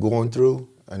what they're going through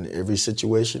in every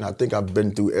situation. I think I've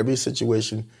been through every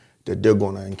situation that they're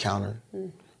going to encounter.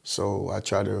 So I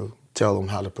try to tell them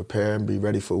how to prepare and be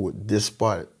ready for this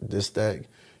spot, this, that,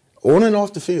 on and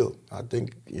off the field. I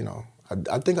think,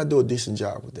 I think I do a decent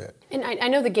job with that. And I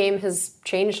know the game has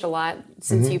changed a lot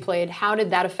since you played. How did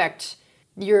that affect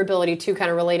your ability to kind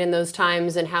of relate in those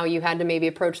times and how you had to maybe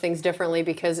approach things differently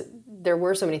because there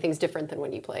were so many things different than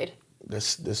when you played?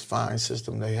 This fine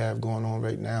system they have going on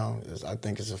right now I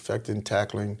think is affecting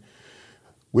tackling.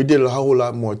 We did a whole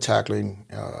lot more tackling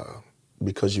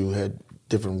because you had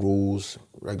different rules,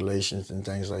 regulations, and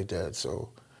things like that. So,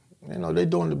 they're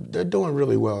doing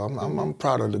really well. I'm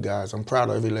proud of the guys. I'm proud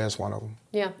of every last one of them.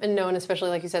 Yeah, and knowing, especially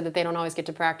like you said, that they don't always get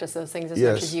to practice those things as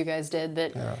much as you guys did,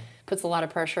 that puts a lot of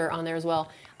pressure on there as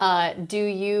well. Do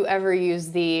you ever use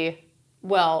the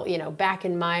well, back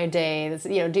in my day,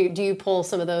 do you pull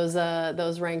some of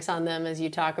those ranks on them as you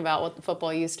talk about what the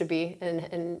football used to be?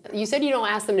 And you said you don't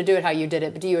ask them to do it how you did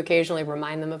it, but do you occasionally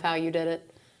remind them of how you did it?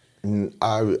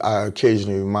 I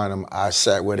occasionally remind them I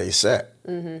sat where they sat,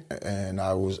 and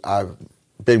I've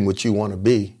been what you want to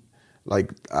be.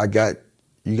 Like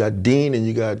you got Dean and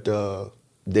you got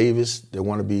Davis. They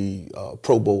want to be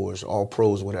Pro Bowlers, all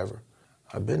pros, whatever.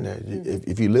 I've been there.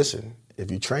 If you listen, if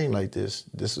you train like this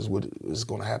is what is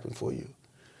going to happen for you.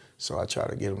 So I try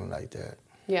to get them like that.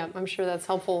 Yeah, I'm sure that's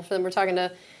helpful for them. We're talking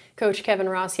to Coach Kevin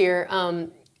Ross here.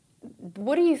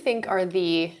 What do you think are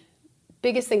the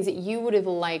biggest things that you would have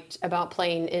liked about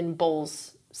playing in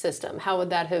Bowles' system? How would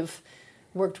that have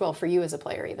worked well for you as a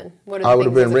player even? I would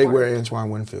have been right where Antoine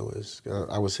Winfield is.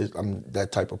 I'm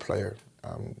that type of player.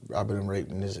 I've been right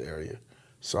in this area.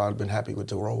 So I've been happy with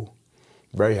the role.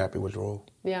 Very happy with the role.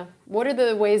 Yeah. What are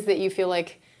the ways that you feel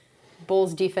like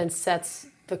Bowles' defense sets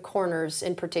the corners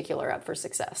in particular up for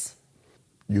success?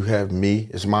 You have me.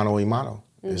 It's mano y mano.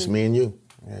 It's me and you.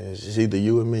 It's either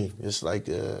you or me. It's like,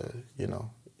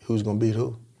 who's going to beat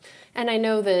who? And I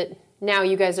know that now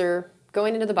you guys are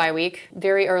going into the bye week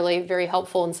very early, very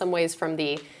helpful in some ways from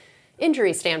the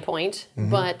injury standpoint.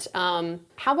 But how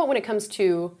about when it comes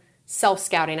to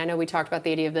self-scouting? I know we talked about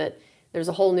the idea that there's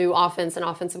a whole new offense and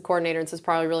offensive coordinator, and so it's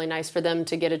probably really nice for them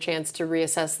to get a chance to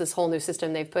reassess this whole new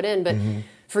system they've put in. But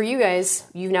for you guys,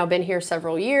 you've now been here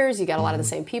several years. You got a lot of the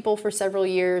same people for several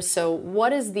years. So what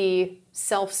does the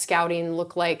self-scouting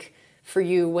look like for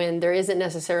you when there isn't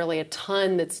necessarily a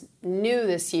ton that's new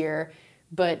this year,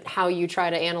 but how you try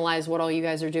to analyze what all you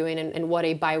guys are doing and what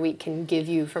a bye week can give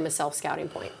you from a self-scouting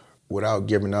point? Without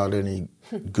giving out any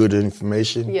good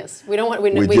information. Yes, we don't want. We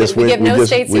give no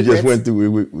state secrets.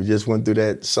 We just went through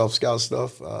that self-scout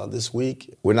stuff this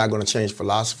week. We're not going to change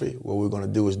philosophy. What we're going to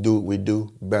do is do what we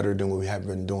do better than we have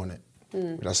been doing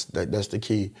it. That's the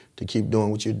key, to keep doing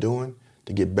what you're doing,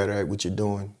 to get better at what you're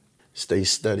doing. Stay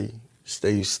steady,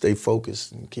 stay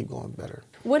focused, and keep going better.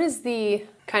 What is the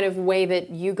kind of way that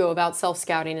you go about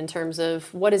self-scouting in terms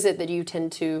of what is it that you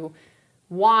tend to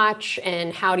watch,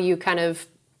 and how do you kind of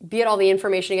get all the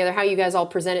information together, how you guys all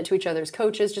present it to each other as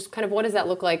coaches? Just kind of what does that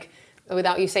look like,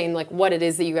 without you saying like what it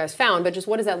is that you guys found, but just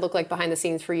what does that look like behind the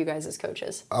scenes for you guys as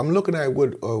coaches? I'm looking at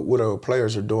what our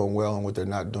players are doing well and what they're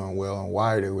not doing well, and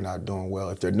why they're not doing well.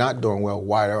 If they're not doing well,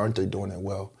 why aren't they doing it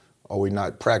well? Are we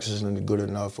not practicing it good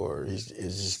enough, or is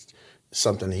just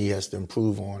something he has to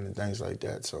improve on and things like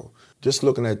that? So just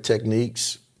looking at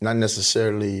techniques, not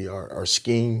necessarily our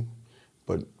scheme,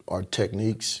 but our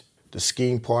techniques. The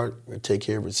scheme part will take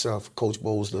care of itself. Coach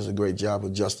Bowles does a great job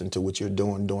adjusting to what you're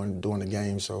doing during the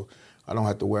game, so I don't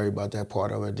have to worry about that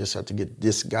part of it. I just have to get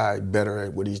this guy better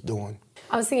at what he's doing.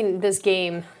 I was thinking this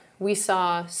game, we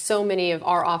saw so many of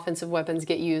our offensive weapons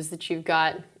get used that you've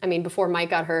got, before Mike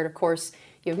got hurt, of course,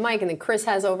 you have Mike, and then Chris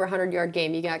has over 100-yard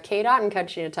game. You got Cade Otton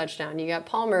catching a touchdown. You got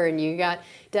Palmer, and you got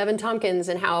Devin Tompkins,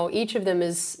 and how each of them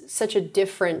is such a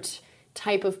different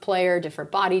type of player, different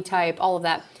body type, all of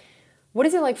that. What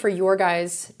is it like for your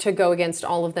guys to go against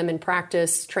all of them in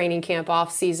practice, training camp, off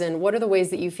season? What are the ways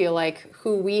that you feel like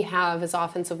who we have as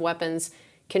offensive weapons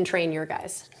can train your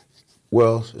guys?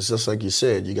 Well, it's just like you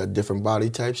said. You got different body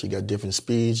types. You got different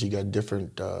speeds. You got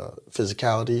different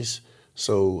physicalities.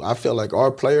 So I feel like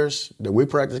our players that we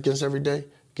practice against every day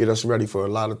get us ready for a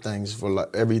lot of things,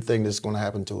 for everything that's going to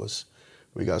happen to us.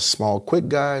 We got small, quick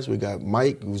guys. We got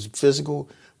Mike, who's physical.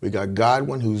 We got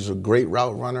Godwin, who's a great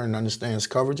route runner and understands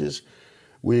coverages.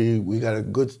 We got a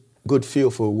good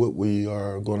feel for what we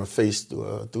are going to face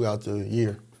throughout the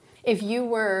year. If you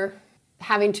were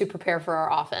having to prepare for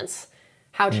our offense,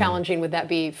 how challenging would that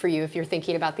be for you if you're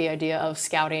thinking about the idea of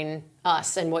scouting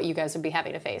us and what you guys would be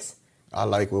having to face? I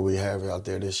like what we have out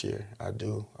there this year. I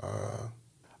do.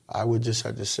 I would just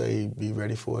have to say be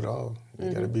ready for it all.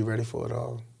 You got to be ready for it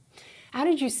all. How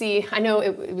did you see, I know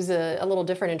it was a little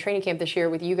different in training camp this year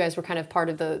with you guys were kind of part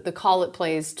of the call-it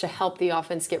plays to help the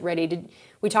offense get ready.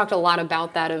 We talked a lot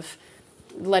about that, of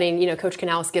letting, Coach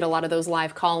Canales get a lot of those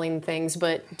live calling things,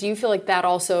 but do you feel like that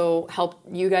also helped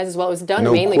you guys as well? It was done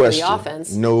mainly for the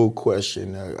offense. No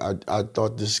question. I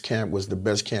thought this camp was the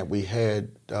best camp we had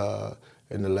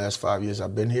in the last 5 years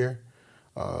I've been here.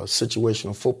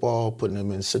 Situational football, putting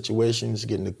them in situations,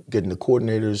 getting the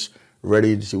coordinators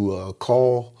ready to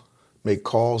make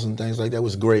calls and things like that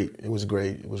was great. It was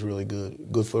great. It was really good.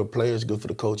 Good for the players, good for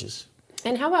the coaches.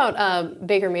 And how about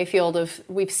Baker Mayfield?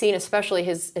 We've seen especially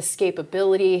his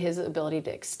escapability, his ability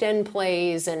to extend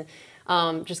plays, and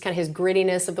just kind of his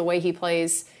grittiness of the way he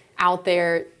plays out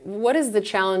there. What is the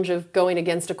challenge of going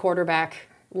against a quarterback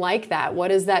like that? What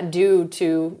does that do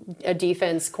to a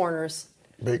defense, corners?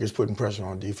 Baker's putting pressure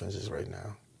on defenses right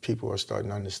now. People are starting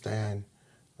to understand.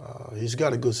 He's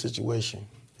got a good situation.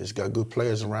 He's got good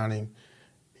players around him.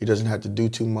 He doesn't have to do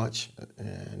too much,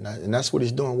 and that's what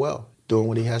he's doing well, doing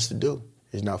what he has to do.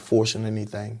 He's not forcing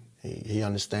anything. He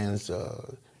understands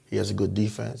he has a good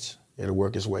defense. It'll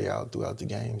work its way out throughout the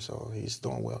game, so he's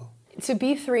doing well. To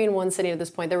be 3-1 sitting at this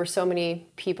point, there were so many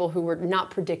people who were not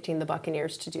predicting the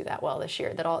Buccaneers to do that well this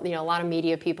year. That a lot of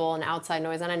media people and outside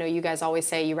noise, and I know you guys always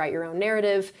say you write your own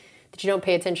narrative, that you don't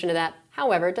pay attention to that.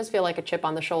 However, it does feel like a chip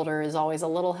on the shoulder is always a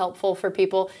little helpful for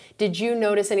people. Did you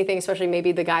notice anything, especially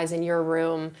maybe the guys in your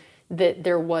room, that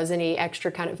there was any extra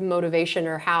kind of motivation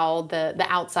or how the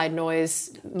outside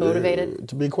noise motivated?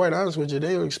 To be quite honest with you,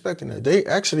 they were expecting it. They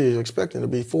actually are expecting to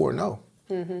be 4-0.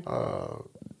 Mm-hmm.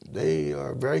 They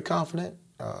are very confident.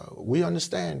 We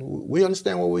understand. We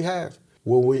understand what we have.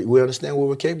 We understand what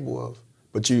we're capable of.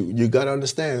 But you got to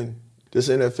understand, this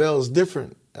NFL is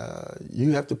different.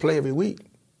 You have to play every week.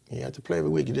 You have to play every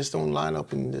week. You just don't line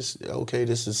up and this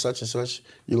is such and such,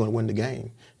 you're going to win the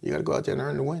game. You got to go out there and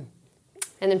earn the win.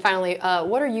 And then finally,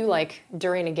 what are you like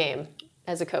during a game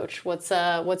as a coach? What's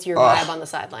your vibe on the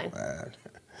sideline? Man.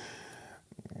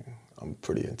 I'm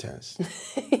pretty intense.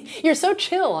 You're so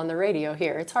chill on the radio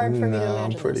here. It's hard for me to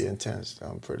imagine. I'm pretty intense.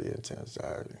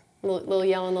 Little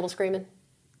yelling, little screaming?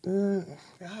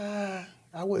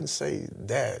 I wouldn't say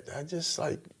that. I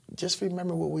just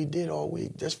remember what we did all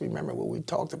week. Just remember what we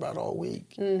talked about all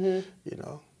week. Mm-hmm. You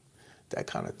know, that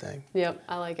kind of thing. Yep,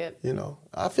 I like it. You know,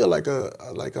 I feel like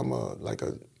I'm a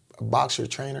boxer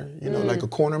trainer. You know, like a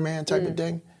corner man type of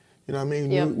thing. You know what I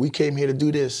mean? Yep. We came here to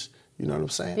do this. You know what I'm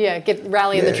saying? Yeah,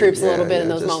 rallying the troops a little bit in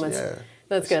those moments. Yeah.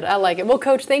 That's good. I like it. Well,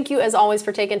 Coach, thank you as always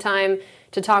for taking time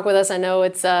to talk with us. I know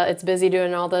it's busy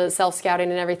doing all the self-scouting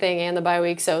and everything and the bye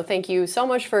week, so thank you so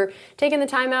much for taking the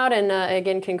time out, and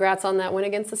again, congrats on that win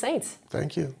against the Saints.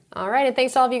 Thank you. All right, and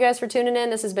thanks to all of you guys for tuning in.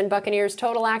 This has been Buccaneers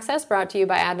Total Access, brought to you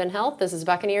by Advent Health. This is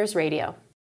Buccaneers Radio.